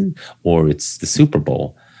season or it's the Super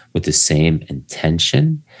Bowl, with the same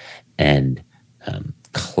intention and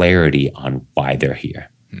clarity on why they're here.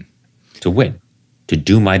 To win, to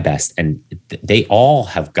do my best. And they all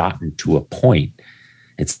have gotten to a point.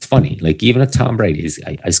 It's funny, like even a Tom Brady, is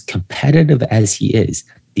as competitive as he is,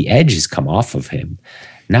 the edge has come off of him,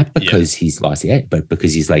 not because he's lost the edge, but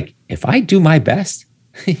because he's like, if I do my best,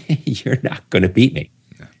 you're not going to beat me.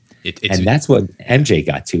 And that's what MJ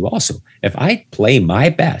got to also. If I play my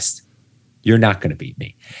best, you're not going to beat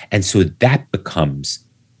me. And so that becomes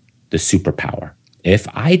the superpower. If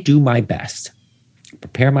I do my best,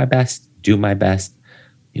 prepare my best, do my best,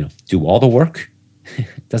 do all the work,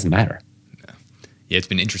 it doesn't matter. Yeah, it's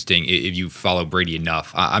been interesting. If you follow Brady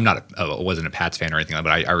enough, I wasn't a Pats fan or anything,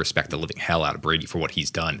 but I respect the living hell out of Brady for what he's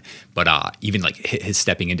done. But even like his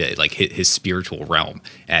stepping into like his spiritual realm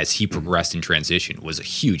as he progressed in transition was a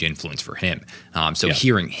huge influence for him.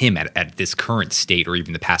 Hearing him at this current state, or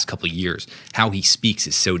even the past couple of years, how he speaks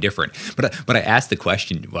is so different. But I asked the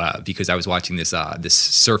question because I was watching this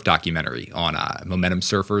surf documentary on Momentum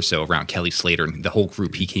Surfers, so around Kelly Slater and the whole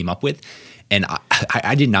group he came up with. And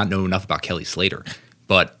I did not know enough about Kelly Slater,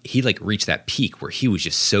 but he like reached that peak where he was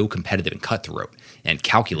just so competitive and cutthroat and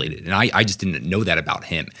calculated. And I just didn't know that about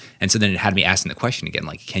him. And so then it had me asking the question again,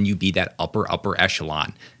 like, can you be that upper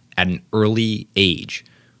echelon at an early age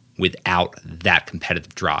without that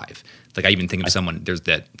competitive drive? Like, I even think of someone, there's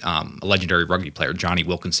that a legendary rugby player, Johnny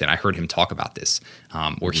Wilkinson. I heard him talk about this,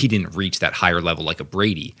 where he didn't reach that higher level like a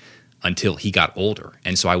Brady until he got older.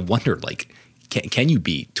 And so I wondered, like, can you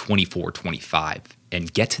be 24, 25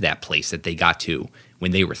 and get to that place that they got to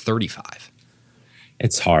when they were 35?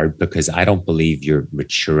 It's hard because I don't believe you're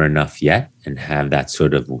mature enough yet and have that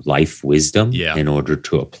sort of life wisdom in order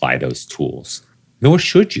to apply those tools. Nor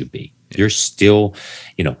should you be. You're still,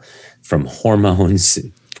 from hormones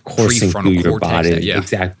coursing through your body.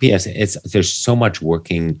 Exactly. Yes, there's so much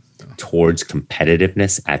working towards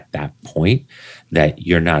competitiveness at that point that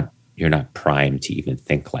you're not primed to even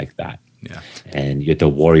think like that. Yeah. And the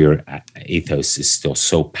warrior ethos is still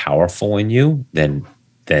so powerful in you than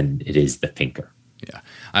it is the thinker.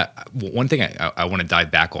 Yeah. One thing I want to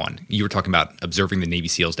dive back on, you were talking about observing the Navy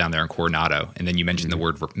SEALs down there in Coronado, and then you mentioned the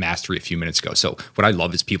word mastery a few minutes ago. So what I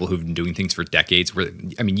love is people who've been doing things for decades.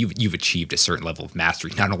 You've achieved a certain level of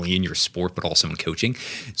mastery, not only in your sport, but also in coaching.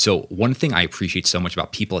 So one thing I appreciate so much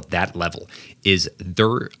about people at that level is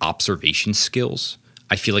their observation skills.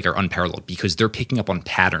 I feel like are unparalleled because they're picking up on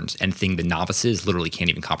patterns and things the novices literally can't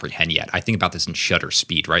even comprehend yet. I think about this in shutter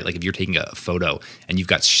speed, right? Like if you're taking a photo and you've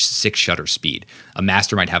got 6 shutter speed, a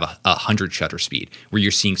master might have 100 shutter speed where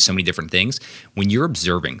you're seeing so many different things. When you're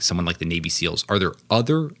observing someone like the Navy SEALs, are there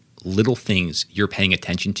other little things you're paying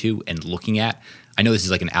attention to and looking at? I know this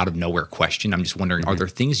is like an out of nowhere question. I'm just wondering, are there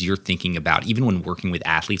things you're thinking about, even when working with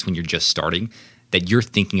athletes, when you're just starting, that you're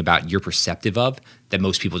thinking about, you're perceptive of, that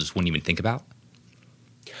most people just wouldn't even think about?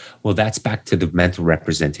 Well, that's back to the mental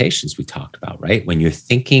representations we talked about, right? When you're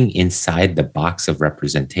thinking inside the box of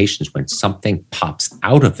representations, when something pops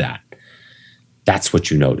out of that, that's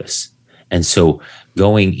what you notice. And so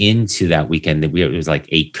going into that weekend, it was like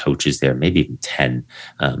 8 coaches there, maybe even 10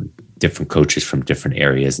 different coaches from different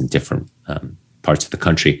areas and different parts of the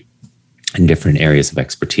country and different areas of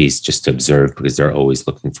expertise just to observe, because they're always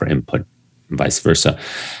looking for input and vice versa.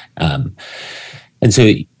 And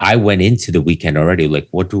so I went into the weekend already like,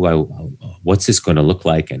 what's this going to look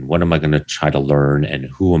like? And what am I going to try to learn? And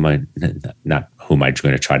who am I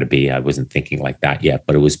going to try to be? I wasn't thinking like that yet,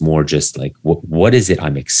 but it was more just like, what is it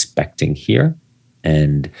I'm expecting here?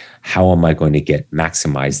 And how am I going to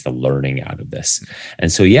maximize the learning out of this?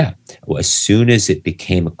 And so, yeah, as soon as it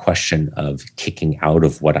became a question of kicking out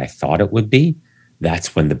of what I thought it would be,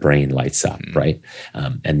 that's when the brain lights up, right?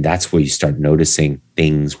 And that's where you start noticing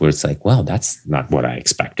things where it's like, well, that's not what I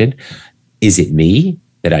expected. Is it me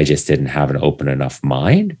that I just didn't have an open enough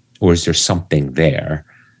mind? Or is there something there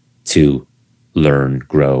to learn,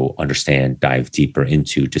 grow, understand, dive deeper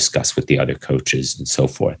into, discuss with the other coaches and so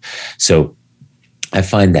forth? So I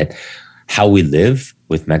find that how we live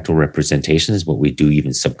with mental representation is what we do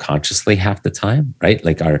even subconsciously half the time, right?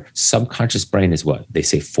 Like our subconscious brain is what they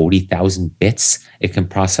say 40,000 bits it can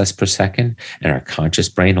process per second, and our conscious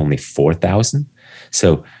brain only 4,000.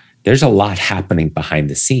 So there's a lot happening behind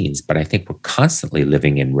the scenes, but I think we're constantly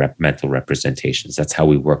living in mental representations. That's how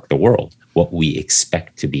we work the world, what we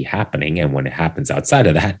expect to be happening. And when it happens outside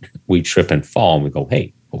of that, we trip and fall and we go,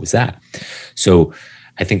 hey, what was that? So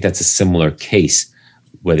I think that's a similar case,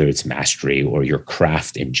 whether it's mastery or your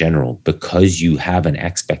craft in general, because you have an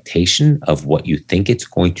expectation of what you think it's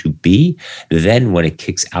going to be. Then when it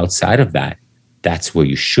kicks outside of that, that's where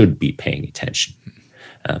you should be paying attention.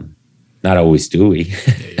 Not always do we,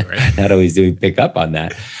 yeah, right. Not always do we pick up on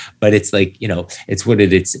that, but it's like, it's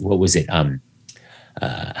what was it?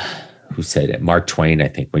 Who said it? Mark Twain, I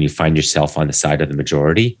think, when you find yourself on the side of the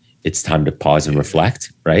majority, it's time to pause and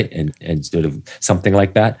reflect, right? And sort of something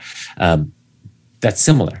like that. That's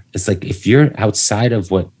similar. It's like if you're outside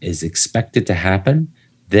of what is expected to happen,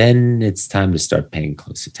 then it's time to start paying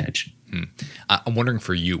close attention. I'm wondering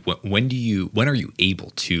for you, when are you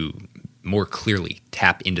able to more clearly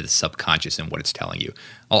tap into the subconscious and what it's telling you?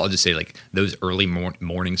 I'll just say like those early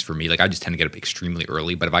mornings for me, like I just tend to get up extremely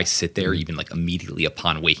early, but if I sit there even like immediately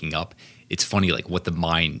upon waking up, it's funny like what the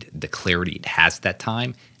mind, the clarity it has at that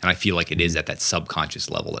time. And I feel like it is at that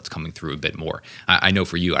subconscious level that's coming through a bit more. I know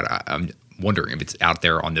for you, I'm wondering if it's out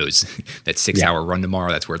there on those, that 6-hour run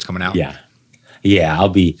tomorrow, that's where it's coming out. Yeah. I'll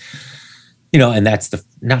be, and that's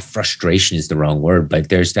not frustration is the wrong word, but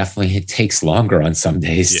there's definitely, it takes longer on some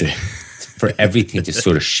days for everything to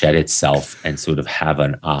sort of shed itself and sort of have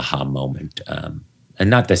an aha moment. And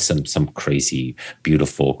not that some crazy,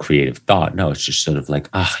 beautiful, creative thought. No, it's just sort of like,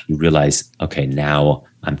 you realize, okay, now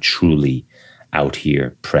I'm truly out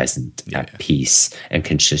here, present, at peace, and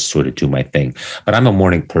can just sort of do my thing. But I'm a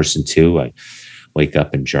morning person too. I wake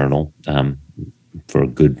up and journal for a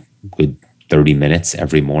good 30 minutes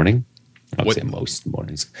every morning. I would say most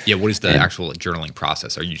mornings. Yeah. What is the actual journaling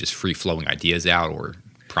process? Are you just free flowing ideas out or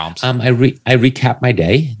prompts? I recap my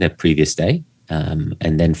day, the previous day.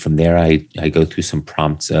 And then from there, I go through some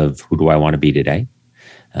prompts of who do I want to be today?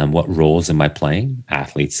 What roles am I playing?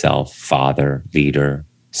 Athlete, self, father, leader,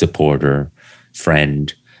 supporter,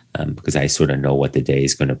 friend, because I sort of know what the day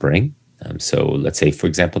is going to bring. So let's say, for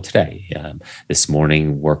example, today, this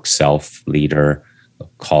morning, work, self, leader,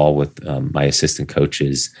 call with my assistant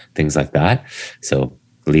coaches, things like that. So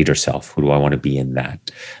leader, self, who do I want to be in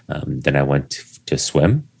that? Then I went to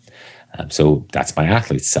swim. So that's my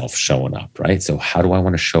athlete self showing up, right? So how do I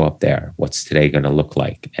want to show up there? What's today going to look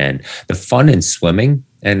like? And the fun in swimming,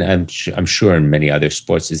 and I'm sure in many other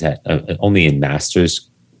sports, is that only in masters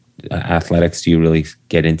athletics do you really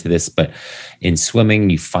get into this. But in swimming,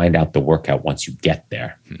 you find out the workout once you get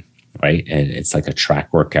there, right? And it's like a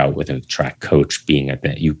track workout with a track coach being at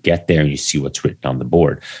that. You get there and you see what's written on the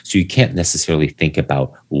board. So you can't necessarily think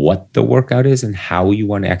about what the workout is and how you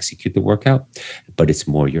want to execute the workout, but it's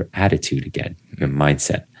more your attitude again, your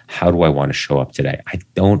mindset. How do I want to show up today? I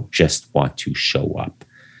don't just want to show up.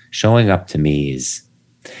 Showing up to me is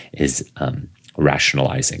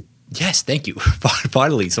rationalizing. Yes, thank you.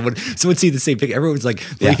 Finally, someone see the same thing. Everyone's like,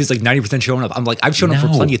 life is like 90% showing up. I'm like, I've shown up for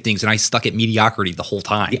plenty of things, and I stuck at mediocrity the whole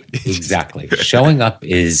time. Yeah, exactly. Showing up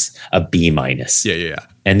is a B-. Yeah.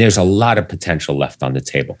 And there's a lot of potential left on the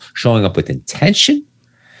table. Showing up with intention,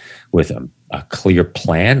 with a clear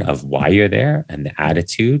plan of why you're there and the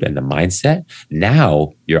attitude and the mindset.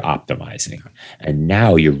 Now you're optimizing, and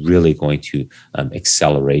now you're really going to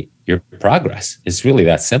accelerate your progress. It's really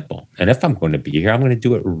that simple. And if I'm going to be here, I'm going to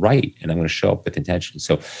do it right, and I'm going to show up with intention.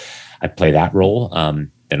 So I play that role.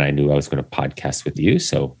 Then I knew I was going to podcast with you.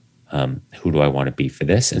 So who do I want to be for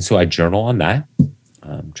this? And so I journal on that.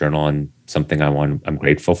 Journal on something I'm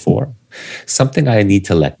grateful for. Something I need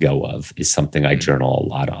to let go of is something I journal a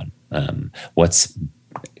lot on. What's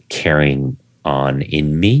carrying on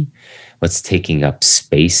in me? What's taking up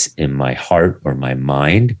space in my heart or my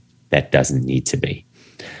mind that doesn't need to be?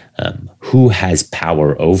 Who has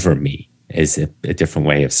power over me is a different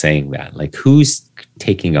way of saying that. Like, who's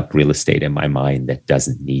taking up real estate in my mind that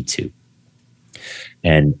doesn't need to?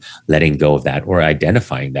 And letting go of that, or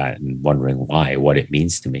identifying that and wondering why, what it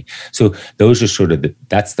means to me. So those are sort of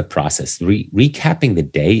that's the process. Recapping the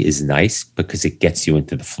day is nice because it gets you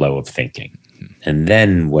into the flow of thinking. And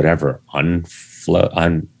then whatever unfolds,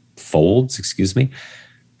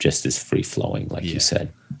 just as free flowing, like you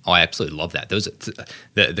said. Oh, I absolutely love that.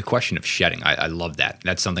 The question of shedding, I love that.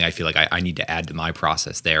 That's something I feel like I need to add to my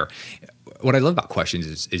process there. What I love about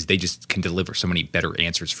questions is they just can deliver so many better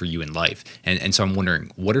answers for you in life. And so I'm wondering,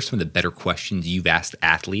 what are some of the better questions you've asked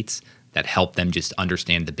athletes that help them just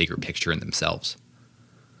understand the bigger picture in themselves?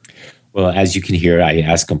 Well, as you can hear, I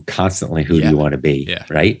ask them constantly, who do you want to be,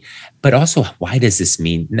 right? But also, why does this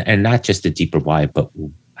mean, and not just a deeper why, but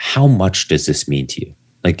how much does this mean to you?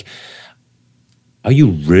 Like, are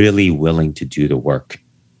you really willing to do the work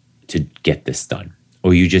to get this done?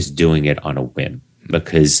 Or are you just doing it on a whim?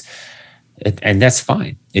 Because, and that's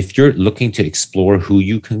fine. If you're looking to explore who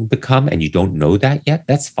you can become and you don't know that yet,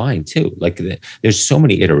 that's fine too. Like, there's so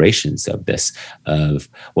many iterations of this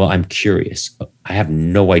well, I'm curious. I have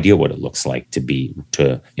no idea what it looks like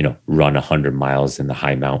to run 100 miles in the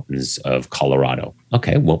high mountains of Colorado.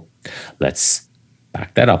 Okay, well, let's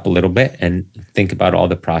back that up a little bit and think about all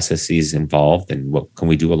the processes involved and what can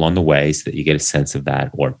we do along the way so that you get a sense of that.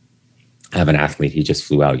 Or I have an athlete, he just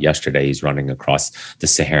flew out yesterday. He's running across the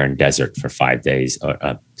Saharan desert for 5 days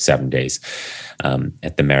or 7 days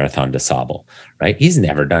at the Marathon des Sables, right? He's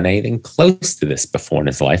never done anything close to this before in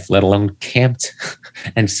his life, let alone camped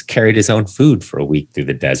and carried his own food for a week through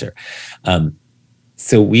the desert.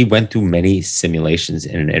 So we went through many simulations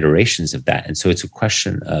and iterations of that. And so it's a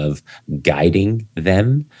question of guiding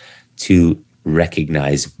them to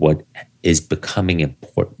recognize what is becoming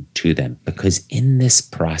important to them. Because in this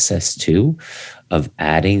process too, of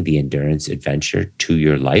adding the endurance adventure to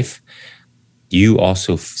your life, you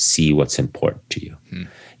also see what's important to you.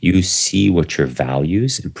 You see what your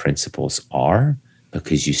values and principles are,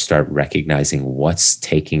 because you start recognizing what's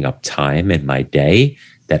taking up time in my day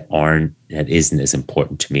that isn't as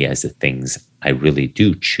important to me as the things I really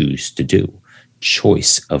do choose to do.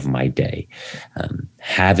 Choice of my day,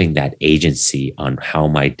 having that agency on how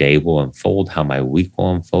my day will unfold, how my week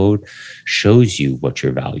will unfold, shows you what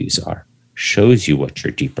your values are, shows you what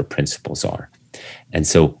your deeper principles are. And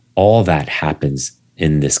so all that happens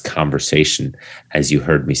in this conversation, as you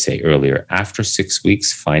heard me say earlier, after 6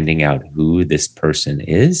 weeks, finding out who this person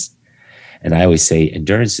is. And I always say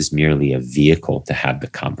endurance is merely a vehicle to have the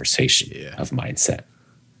conversation of mindset.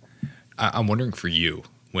 I'm wondering for you,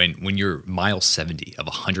 when you're mile 70 of a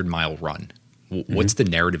 100-mile run, what's the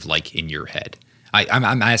narrative like in your head?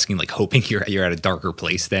 I'm asking, like, hoping you're at a darker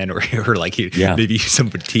place then, or like maybe some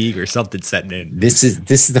fatigue or something setting in. This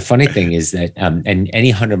is the funny thing is that, and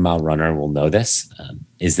any 100-mile runner will know this,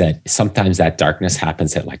 is that sometimes that darkness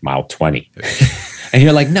happens at like mile 20. And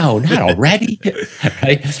you're like, no, not already,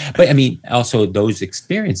 right? But I mean, also those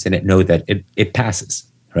experiencing it know that it passes,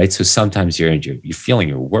 right? So sometimes you're feeling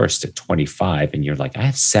your worst at 25 and you're like, I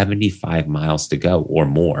have 75 miles to go or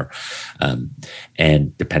more.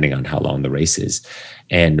 And depending on how long the race is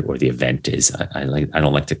or the event is, I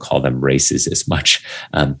don't like to call them races as much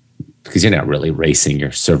because you're not really racing,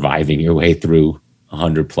 you're surviving your way through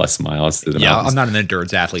 100 plus miles to the mountains. I'm not an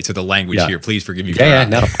endurance athlete, so the language here, please forgive me.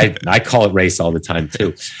 No, I call it race all the time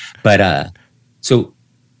too. But so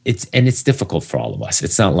it's difficult for all of us.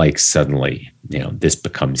 It's not like suddenly, this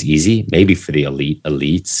becomes easy. Maybe for the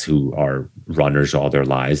elites who are runners all their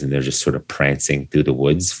lives and they're just sort of prancing through the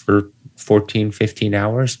woods for 14, 15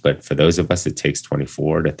 hours. But for those of us, it takes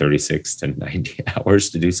 24 to 36 to 90 hours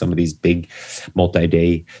to do some of these big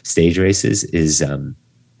multi-day stage races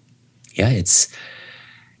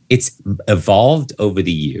it's evolved over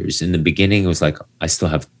the years. In the beginning, it was like, I still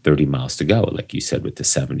have 30 miles to go, like you said, with the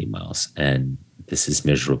 70 miles. And this is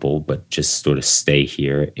miserable, but just sort of stay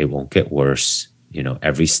here. It won't get worse.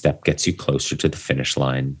 Every step gets you closer to the finish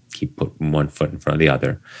line. Keep putting one foot in front of the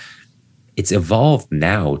other. It's evolved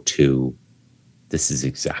now to, this is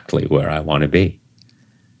exactly where I want to be.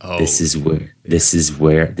 Oh. This is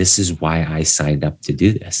why I signed up to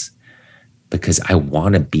do this. because I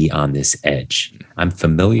want to be on this edge. I'm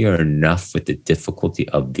familiar enough with the difficulty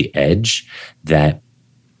of the edge that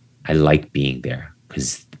I like being there,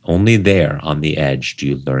 because only there on the edge do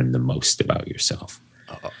you learn the most about yourself.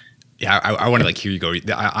 Yeah, I want to like hear you go.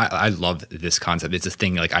 I love this concept. It's a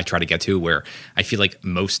thing like I try to get to where I feel like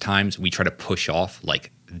most times we try to push off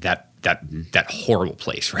like that horrible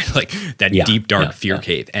place, right? Like that deep dark fear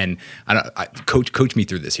cave. And coach me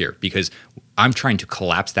through this here, because I'm trying to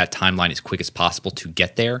collapse that timeline as quick as possible to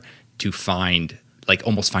get there, to find like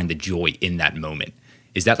almost find the joy in that moment.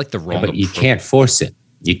 Is that like the wrong? But you can't force it.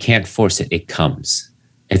 You can't force it. It comes.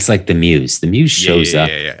 It's like the muse. The muse shows up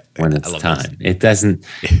when it's time. It doesn't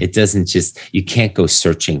just, you can't go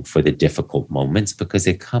searching for the difficult moments because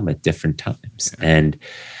they come at different times.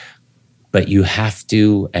 But you have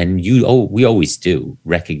to, and we always do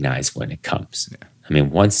recognize when it comes. Yeah. I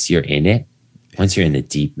mean, once you're in it, once you're in the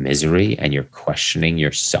deep misery and you're questioning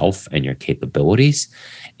yourself and your capabilities,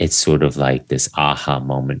 it's sort of like this aha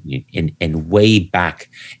moment. And way back,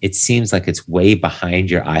 it seems like it's way behind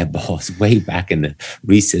your eyeballs, way back in the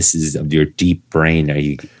recesses of your deep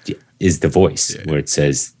brain is the voice where it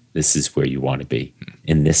says, this is where you want to be,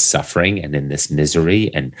 in this suffering and in this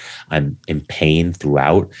misery. And I'm in pain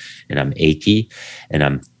throughout, and I'm achy, and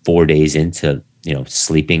I'm 4 days into,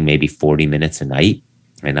 sleeping maybe 40 minutes a night,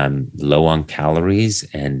 and I'm low on calories,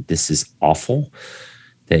 and this is awful.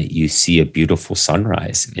 That you see a beautiful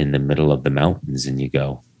sunrise in the middle of the mountains and you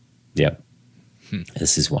go, yep,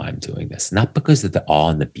 this is why I'm doing this. Not because of the awe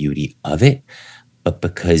and the beauty of it, but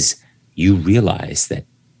because you realize that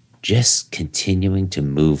just continuing to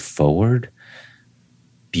move forward,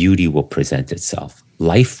 beauty will present itself.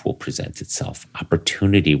 Life will present itself.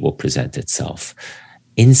 Opportunity will present itself.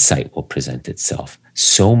 Insight will present itself.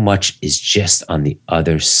 So much is just on the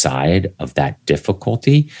other side of that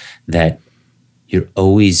difficulty that you're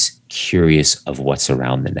always curious of what's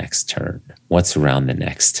around the next turn, what's around the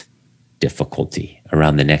next difficulty,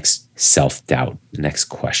 around the next self-doubt, the next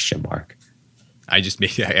question mark. I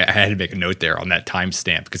had to make a note there on that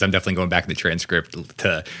timestamp, because I'm definitely going back in the transcript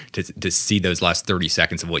to see those last 30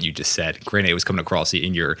 seconds of what you just said. Granted, it was coming across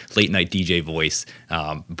in your late night DJ voice,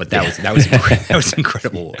 but that was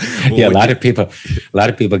incredible. Yeah, a lot of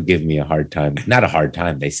people give me a hard time. Not a hard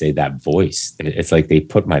time. They say that voice. It's like they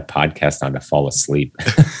put my podcast on to fall asleep.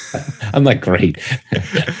 I'm like, great.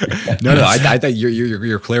 No. I thought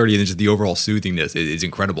your clarity and just the overall soothingness is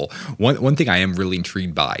incredible. One thing I am really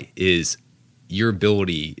intrigued by is your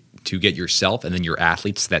ability to get yourself and then your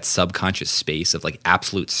athletes that subconscious space of like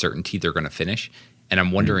absolute certainty they're going to finish. And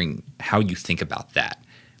I'm wondering how you think about that,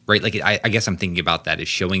 right? Like, I guess I'm thinking about that as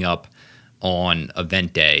showing up on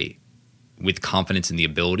event day with confidence in the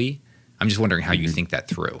ability. I'm just wondering how you think that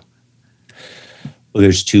through. Well,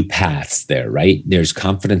 there's two paths there, right? There's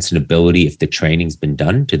confidence and ability if the training's been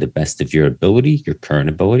done to the best of your ability, your current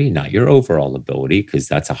ability, not your overall ability, because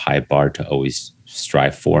that's a high bar to always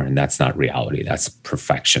strive for, and that's not reality. That's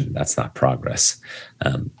perfection. That's not progress.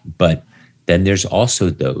 But then there's also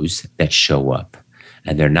those that show up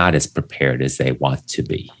and they're not as prepared as they want to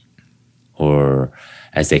be or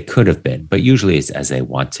as they could have been, but usually it's as they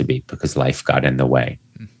want to be because life got in the way.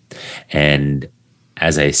 And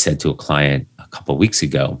as I said to a client a couple of weeks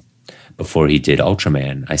ago, before he did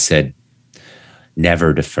Ultraman, I said,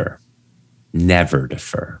 never defer. Never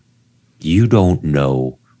defer. You don't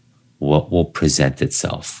know what will present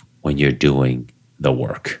itself when you're doing the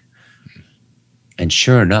work. And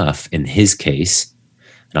sure enough, in his case,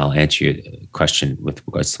 and I'll answer your question with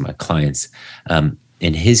regards to my clients,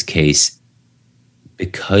 in his case,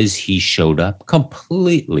 because he showed up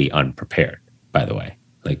completely unprepared, by the way,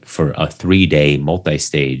 like for a 3-day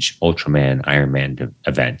multi-stage Ultraman Ironman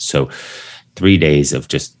event. So 3 days of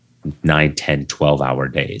just 9, 10, 12-hour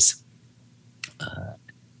days.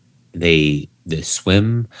 The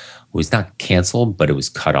swim was not canceled, but it was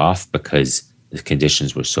cut off because the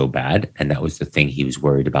conditions were so bad. And that was the thing he was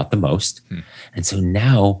worried about the most. And so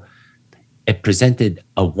now it presented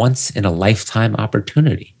a once in a lifetime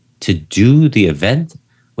opportunity to do the event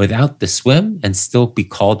without the swim and still be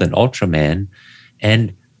called an Ultraman.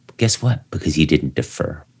 And guess what? Because he didn't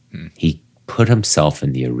defer. He put himself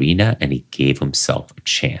in the arena and he gave himself a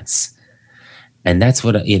chance. And that's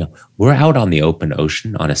what, we're out on the open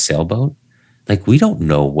ocean on a sailboat. Like, we don't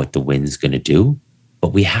know what the wind's going to do,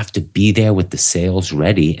 but we have to be there with the sails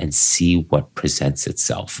ready and see what presents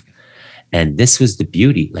itself. And this was the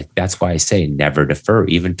beauty. Like, that's why I say never defer,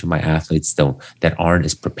 even to my athletes that aren't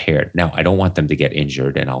as prepared. Now, I don't want them to get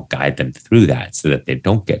injured, and I'll guide them through that so that they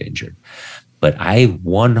don't get injured. But I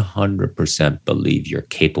 100% believe you're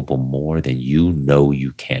capable more than you know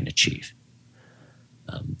you can achieve.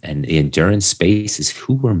 And the endurance space is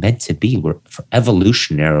who we're meant to be.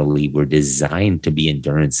 Evolutionarily, we're designed to be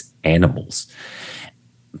endurance animals,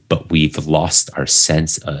 but we've lost our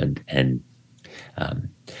sense and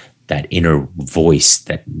that inner voice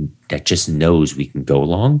that just knows we can go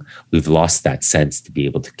long. We've lost that sense to be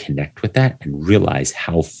able to connect with that and realize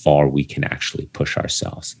how far we can actually push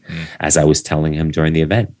ourselves. As I was telling him during the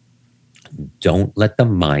event, don't let the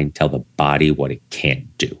mind tell the body what it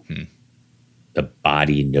can't do. The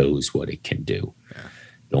body knows what it can do. Yeah.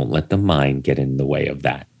 Don't let the mind get in the way of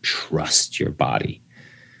that. Trust your body.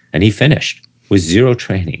 And he finished with zero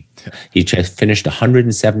training. He just finished a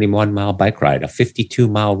 171-mile bike ride, a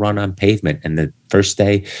 52-mile run on pavement. And the first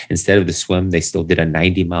day, instead of the swim, they still did a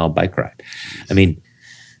 90-mile bike ride. I mean,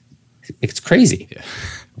 it's crazy. Yeah.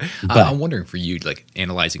 I'm wondering for you, like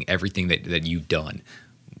analyzing everything that you've done,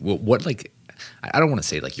 what like, I don't want to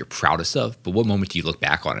say like you're proudest of, but what moment do you look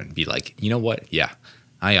back on it and be like, you know what? Yeah,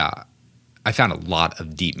 I found a lot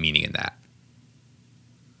of deep meaning in that.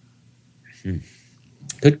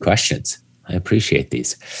 Good questions. I appreciate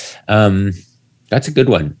these. That's a good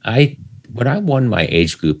one. When I won my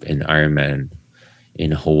age group in Ironman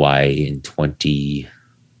in Hawaii in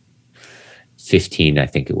 2015, I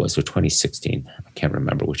think it was, or 2016. I can't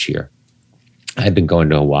remember which year. I've been going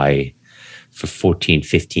to Hawaii for 14,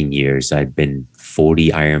 15 years. I've been 40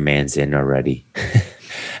 Ironmans in already.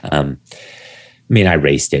 I mean, I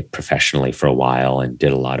raced it professionally for a while and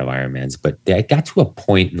did a lot of Ironmans, but I got to a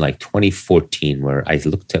point in like 2014 where I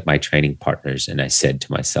looked at my training partners and I said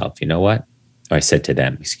to myself, you know what? Or I said to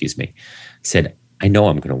them, excuse me, I said, I know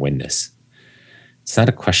I'm going to win this. It's not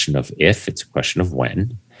a question of if, it's a question of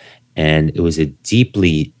when. And it was a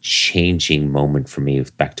deeply changing moment for me,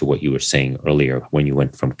 back to what you were saying earlier, when you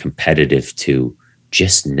went from competitive to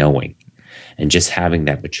just knowing and just having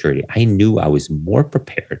that maturity. I knew I was more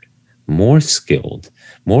prepared, more skilled,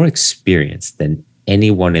 more experienced than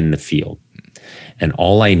anyone in the field. And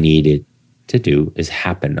all I needed to do is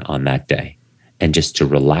happen on that day and just to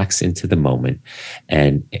relax into the moment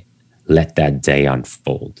and let that day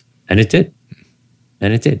unfold. And it did.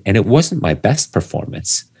 And it did. And it wasn't my best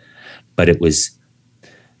performance, but it was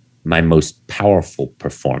my most powerful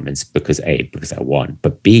performance because A, because I won,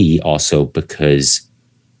 but B, also because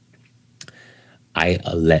I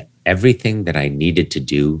let everything that I needed to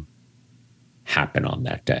do happen on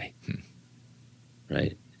that day.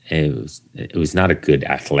 Right? And it was not a good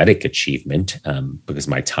athletic achievement because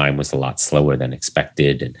my time was a lot slower than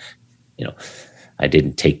expected. And, you know, I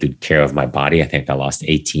didn't take good care of my body. I think I lost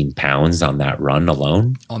 18 pounds on that run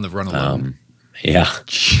alone. On the run alone. Yeah,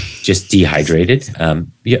 just dehydrated.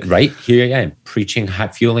 Yeah, right here I am preaching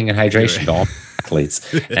fueling and hydration to all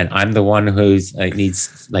athletes, and I'm the one who's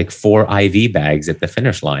needs like 4 IV bags at the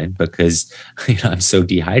finish line because I'm so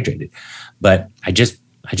dehydrated. But I just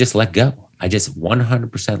let go. I just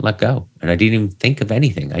 100% let go, and I didn't even think of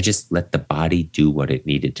anything. I just let the body do what it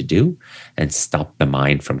needed to do, and stop the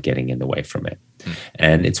mind from getting in the way from it.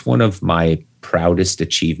 And it's one of my proudest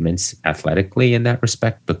achievements athletically in that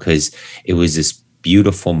respect, because it was this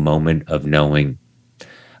beautiful moment of knowing,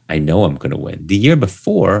 I know I'm going to win. The year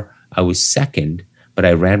before, I was second, but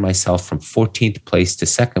I ran myself from 14th place to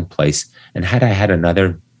second place. And had I had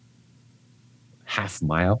another half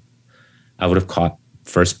mile, I would have caught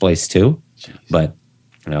first place too. Jeez. But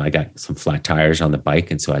I got some flat tires on the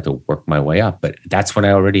bike, and so I had to work my way up. But that's when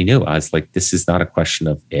I already knew. I was like, this is not a question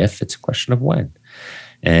of if, it's a question of when.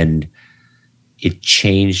 And it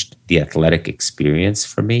changed the athletic experience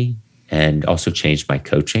for me, and also changed my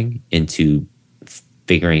coaching into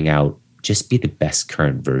figuring out, just be the best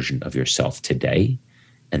current version of yourself today,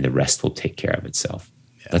 and the rest will take care of itself.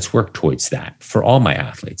 Yeah. Let's work towards that for all my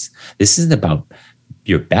athletes. This isn't about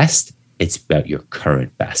your best, it's about your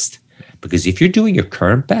current best. Because if you're doing your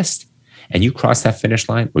current best and you cross that finish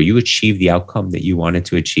line, or you achieve the outcome that you wanted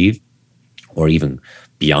to achieve, or even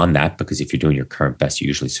beyond that, because if you're doing your current best, you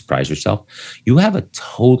usually surprise yourself, you have a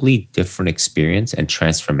totally different experience and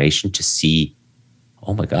transformation to see,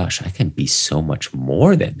 oh my gosh, I can be so much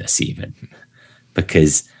more than this even,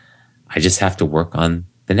 because I just have to work on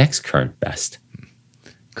the next current best.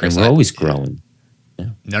 Chris, and we're always growing. Yeah.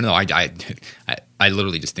 No, I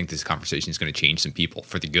literally just think this conversation is going to change some people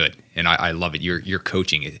for the good. And I love it. You're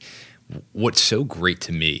coaching it. What's so great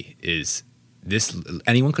to me is this,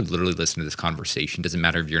 anyone could literally listen to this conversation. Doesn't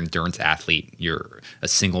matter if you're an endurance athlete, you're a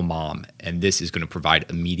single mom, and this is going to provide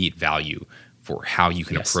immediate value for how you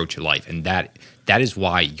can approach life. And that is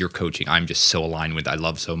why your coaching, I'm just so aligned with, I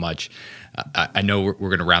love so much. I know we're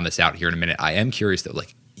going to round this out here in a minute. I am curious though,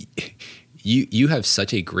 like you have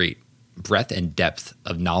such a great breadth and depth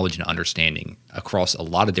of knowledge and understanding across a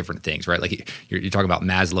lot of different things, right? Like you're talking about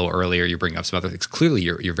Maslow earlier, you're bringing up some other things. Clearly,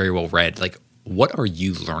 you're very well read. Like, what are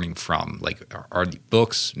you learning from? Like, are the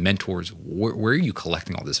books, mentors? Where are you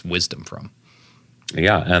collecting all this wisdom from?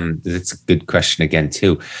 Yeah, that's a good question again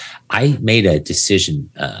too. I made a decision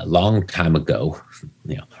a long time ago,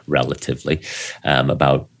 relatively,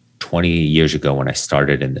 about 20 years ago when I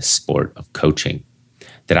started in the sport of coaching,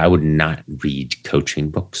 that I would not read coaching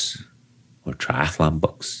books or triathlon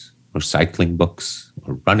books or cycling books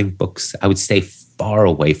or running books. I would stay far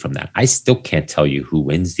away from that. I still can't tell you who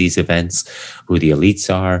wins these events, who the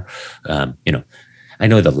elites are. I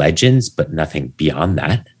know the legends, but nothing beyond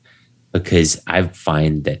that, because I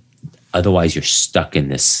find that otherwise you're stuck in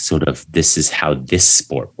this sort of, this is how this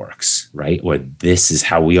sport works, right? Or this is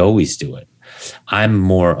how we always do it. I'm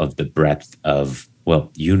more of the breadth of,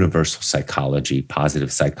 universal psychology,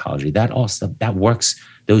 positive psychology, that works,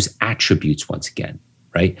 those attributes once again,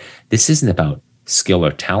 right? This isn't about skill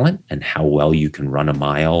or talent and how well you can run a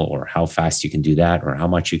mile or how fast you can do that or how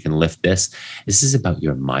much you can lift this. This is about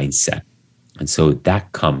your mindset. And so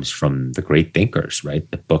that comes from the great thinkers, right?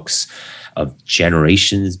 The books of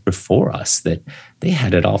generations before us, that they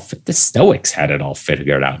had it all, the Stoics had it all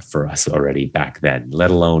figured out for us already back then,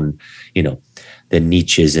 let alone, the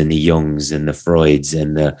Nietzsches and the Jungs and the Freuds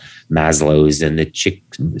and the Maslows and the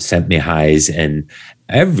Csikszentmihalys and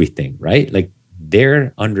everything, right? Like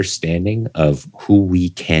their understanding of who we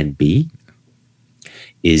can be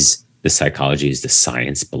is the psychology, is the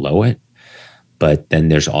science below it. But then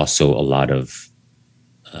there's also a lot of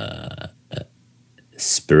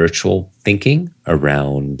spiritual thinking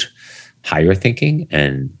around higher thinking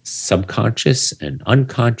and subconscious and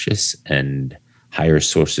unconscious and higher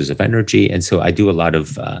sources of energy. And so I do a lot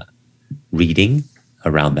of reading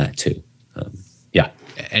around that too.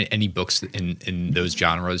 Any books in those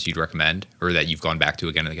genres you'd recommend or that you've gone back to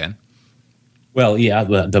again and again? Well, yeah,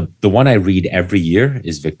 the one I read every year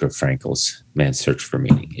is Viktor Frankl's Man's Search for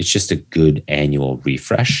Meaning. It's just a good annual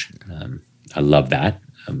refresh. I love that.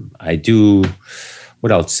 I do.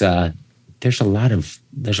 What else? There's a lot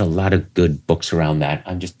of good books around that.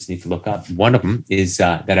 I just need to look up. One of them is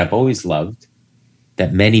that I've always loved,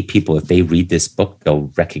 that many people, if they read this book,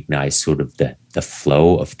 they'll recognize sort of the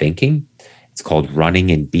flow of thinking. It's called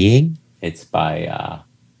Running and Being. It's by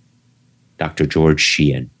Dr. George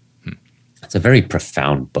Sheehan. It's a very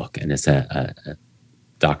profound book, and it's a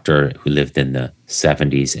doctor who lived in the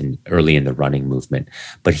 70s and early in the running movement.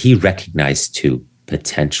 But he recognized too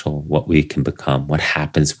potential, what we can become, what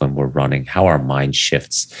happens when we're running, how our mind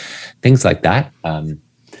shifts, things like that.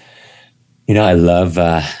 I love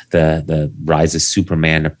the Rise of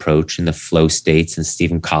Superman approach and the flow states, and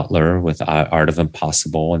Stephen Kotler with Art of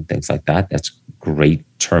Impossible and things like that. That's great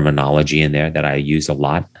terminology in there that I use a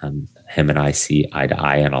lot. Him and I see eye to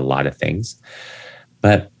eye on a lot of things.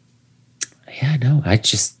 But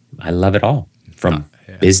I love it all, from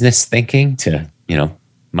business thinking to,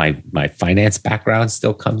 my finance background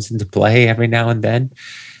still comes into play every now and then.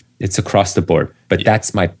 It's across the board, but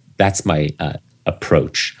that's my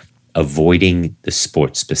approach, avoiding the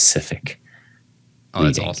sport specific. Oh,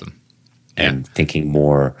 that's awesome. And thinking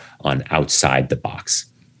more on outside the box.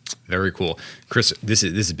 Very cool. Chris, this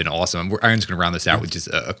has been awesome. I'm just going to round this out with just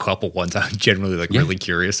a couple ones I'm generally really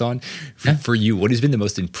curious on. For you, what has been the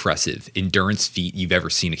most impressive endurance feat you've ever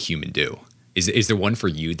seen a human do? Is there one for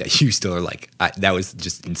you that you still are like, that was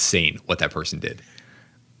just insane what that person did?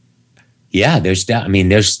 Yeah, there's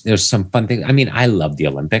some fun things. I mean, I love the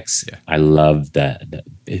Olympics. Yeah. I love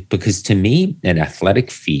because to me, an athletic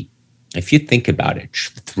feat, if you think about it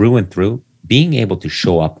through and through, being able to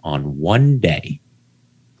show up on one day,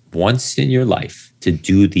 once in your life, to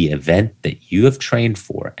do the event that you have trained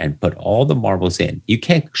for and put all the marbles in. You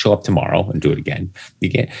can't show up tomorrow and do it again. You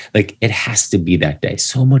can't, it has to be that day.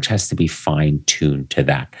 So much has to be fine-tuned to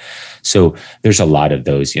that. So there's a lot of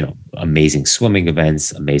those, amazing swimming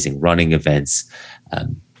events, amazing running events.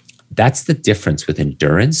 That's the difference with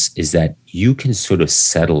endurance, is that you can sort of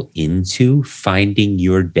settle into finding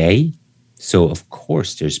your day. So of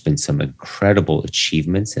course, there's been some incredible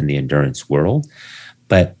achievements in the endurance world,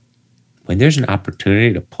 but when there's an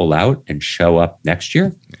opportunity to pull out and show up next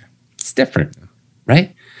year, it's different,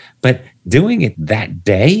 right? But doing it that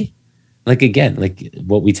day, like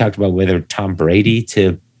what we talked about, whether Tom Brady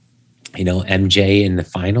to, MJ in the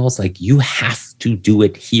finals, you have to do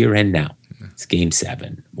it here and now. It's game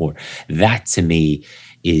 7. Or that to me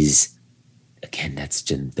is, again, that's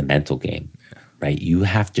just the mental game, right? You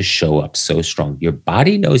have to show up so strong. Your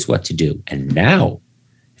body knows what to do. And now,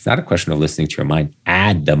 It's not a question of listening to your mind.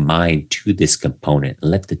 Add the mind to this component.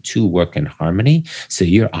 Let the two work in harmony so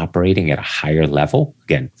you're operating at a higher level,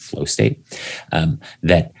 again, flow state,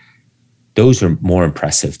 that those are more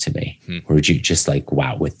impressive to me. Where you just like,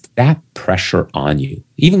 wow, with that pressure on you,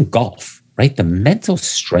 even golf, right? The mental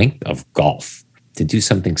strength of golf to do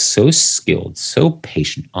something so skilled, so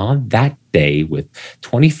patient on that day with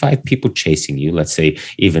 25 people chasing you, let's say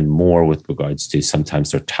even more with regards to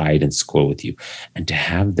sometimes they're tied and score with you, and to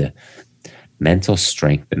have the mental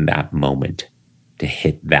strength in that moment to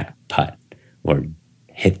hit that putt or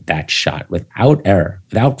hit that shot without error,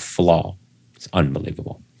 without flaw, it's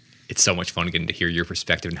unbelievable. It's so much fun getting to hear your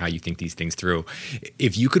perspective and how you think these things through.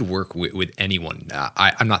 If you could work with anyone,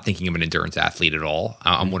 I'm not thinking of an endurance athlete at all.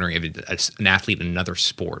 I'm wondering if it's an athlete in another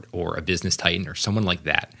sport or a business titan or someone like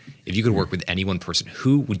that. If you could work with any one person,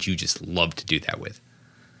 who would you just love to do that with?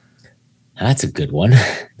 That's a good one.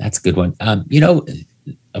 That's a good one.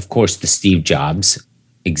 Of course, the Steve Jobs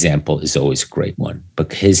example is always a great one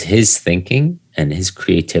because his thinking and his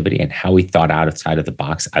creativity and how he thought outside of the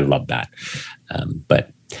box, I love that.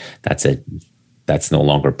 But that's no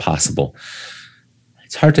longer possible.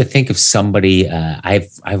 It's hard to think of somebody.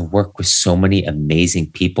 I've worked with so many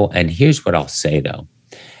amazing people, and here's what I'll say though: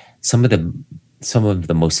 some of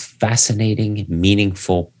the most fascinating,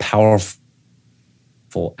 meaningful, powerful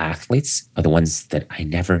athletes are the ones that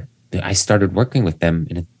I started working with them,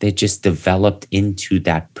 and they just developed into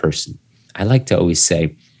that person. I like to always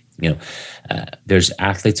say, there's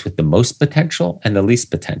athletes with the most potential and the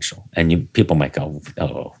least potential. And people might go,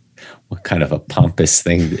 oh, what kind of a pompous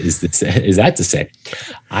thing is that to say?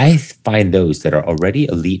 I find those that are already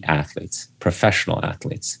elite athletes, professional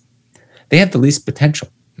athletes, they have the least potential.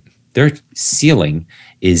 Their ceiling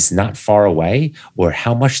is not far away, or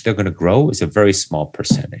how much they're going to grow is a very small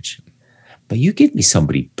percentage. But you give me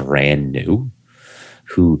somebody brand new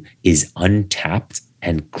who is untapped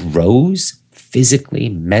and grows physically,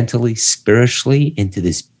 mentally, spiritually into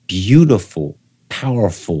this beautiful,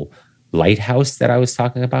 powerful lighthouse that I was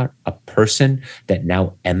talking about, a person that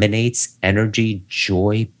now emanates energy,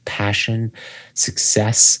 joy, passion,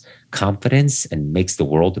 success, confidence, and makes the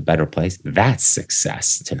world a better place. That's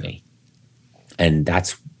success to me. And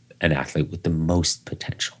that's an athlete with the most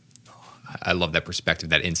potential. I love that perspective,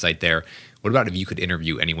 that insight there. What about if you could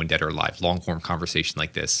interview anyone dead or alive, long-form conversation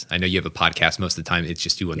like this? I know you have a podcast. Most of the time it's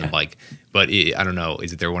just you on the mic, but I don't know.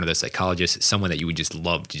 Is there one of those psychologists, someone that you would just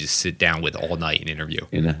love to just sit down with all night and interview?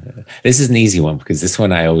 This is an easy one because this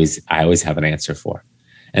one I always have an answer for.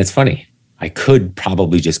 And it's funny. I could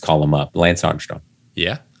probably just call him up, Lance Armstrong.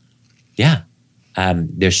 Yeah? Yeah.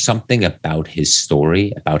 There's something about his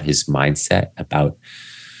story, about his mindset, about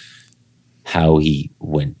how he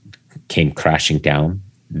came crashing down,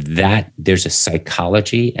 that there's a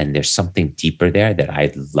psychology and there's something deeper there that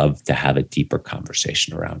I'd love to have a deeper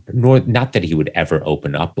conversation around. Not that he would ever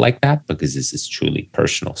open up like that, because this is truly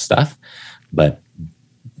personal stuff. But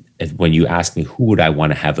when you ask me who would I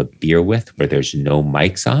want to have a beer with where there's no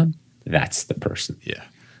mics on, that's the person. Yeah.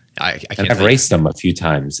 I've raced him a few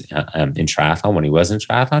times in triathlon when he was in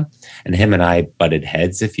triathlon, and him and I butted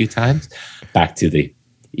heads a few times, back to the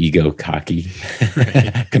ego, cocky,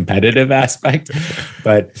 competitive aspect.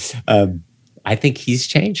 But I think he's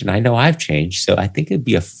changed, and I know I've changed. So I think it'd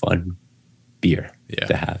be a fun beer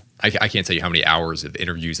to have. I can't tell you how many hours of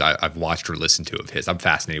interviews I've watched or listened to of his. I'm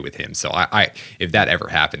fascinated with him. So if that ever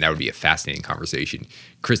happened, that would be a fascinating conversation.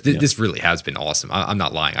 Chris, this really has been awesome. I'm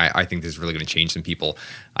not lying. I think this is really going to change some people.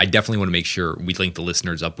 I definitely want to make sure we link the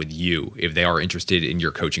listeners up with you if they are interested in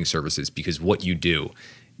your coaching services, because what you do,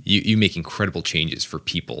 you make incredible changes for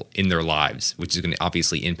people in their lives, which is going to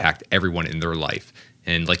obviously impact everyone in their life.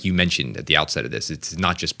 And like you mentioned at the outset of this, it's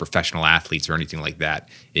not just professional athletes or anything like that.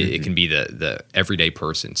 It can be the everyday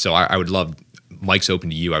person. So I would love, mic's open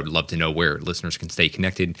to you. I would love to know where listeners can stay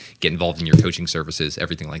connected, get involved in your coaching services,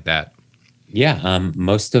 everything like that. Yeah,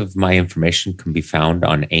 most of my information can be found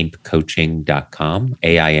on aimpcoaching.com,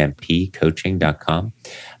 AIMP coaching.com.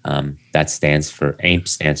 That stands for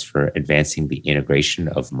Advancing the Integration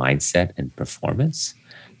of Mindset and Performance.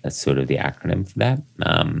 That's sort of the acronym for that.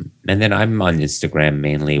 And then I'm on Instagram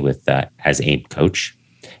mainly with as AIMP Coach,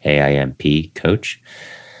 AIMP Coach.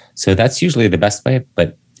 So that's usually the best way,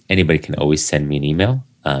 but anybody can always send me an email.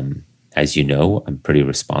 As you know, I'm pretty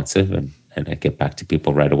responsive and I get back to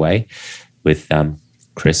people right away with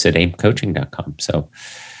Chris at aimpcoaching.com. So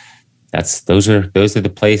those are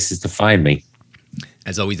the places to find me.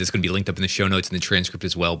 As always, it's going to be linked up in the show notes and the transcript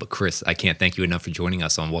as well. But Chris, I can't thank you enough for joining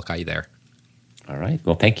us on What Got You There. All right.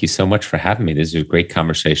 Well, thank you so much for having me. This is a great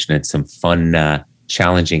conversation and some fun,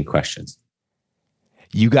 challenging questions.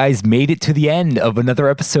 You guys made it to the end of another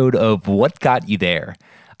episode of What Got You There.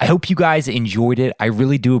 I hope you guys enjoyed it. I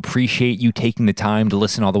really do appreciate you taking the time to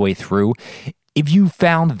listen all the way through. If you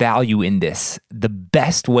found value in this, the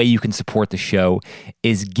best way you can support the show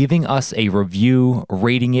is giving us a review,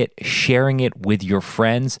 rating it, sharing it with your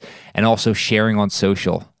friends, and also sharing on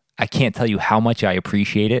social. I can't tell you how much I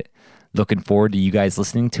appreciate it. Looking forward to you guys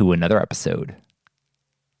listening to another episode.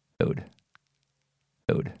 Ode.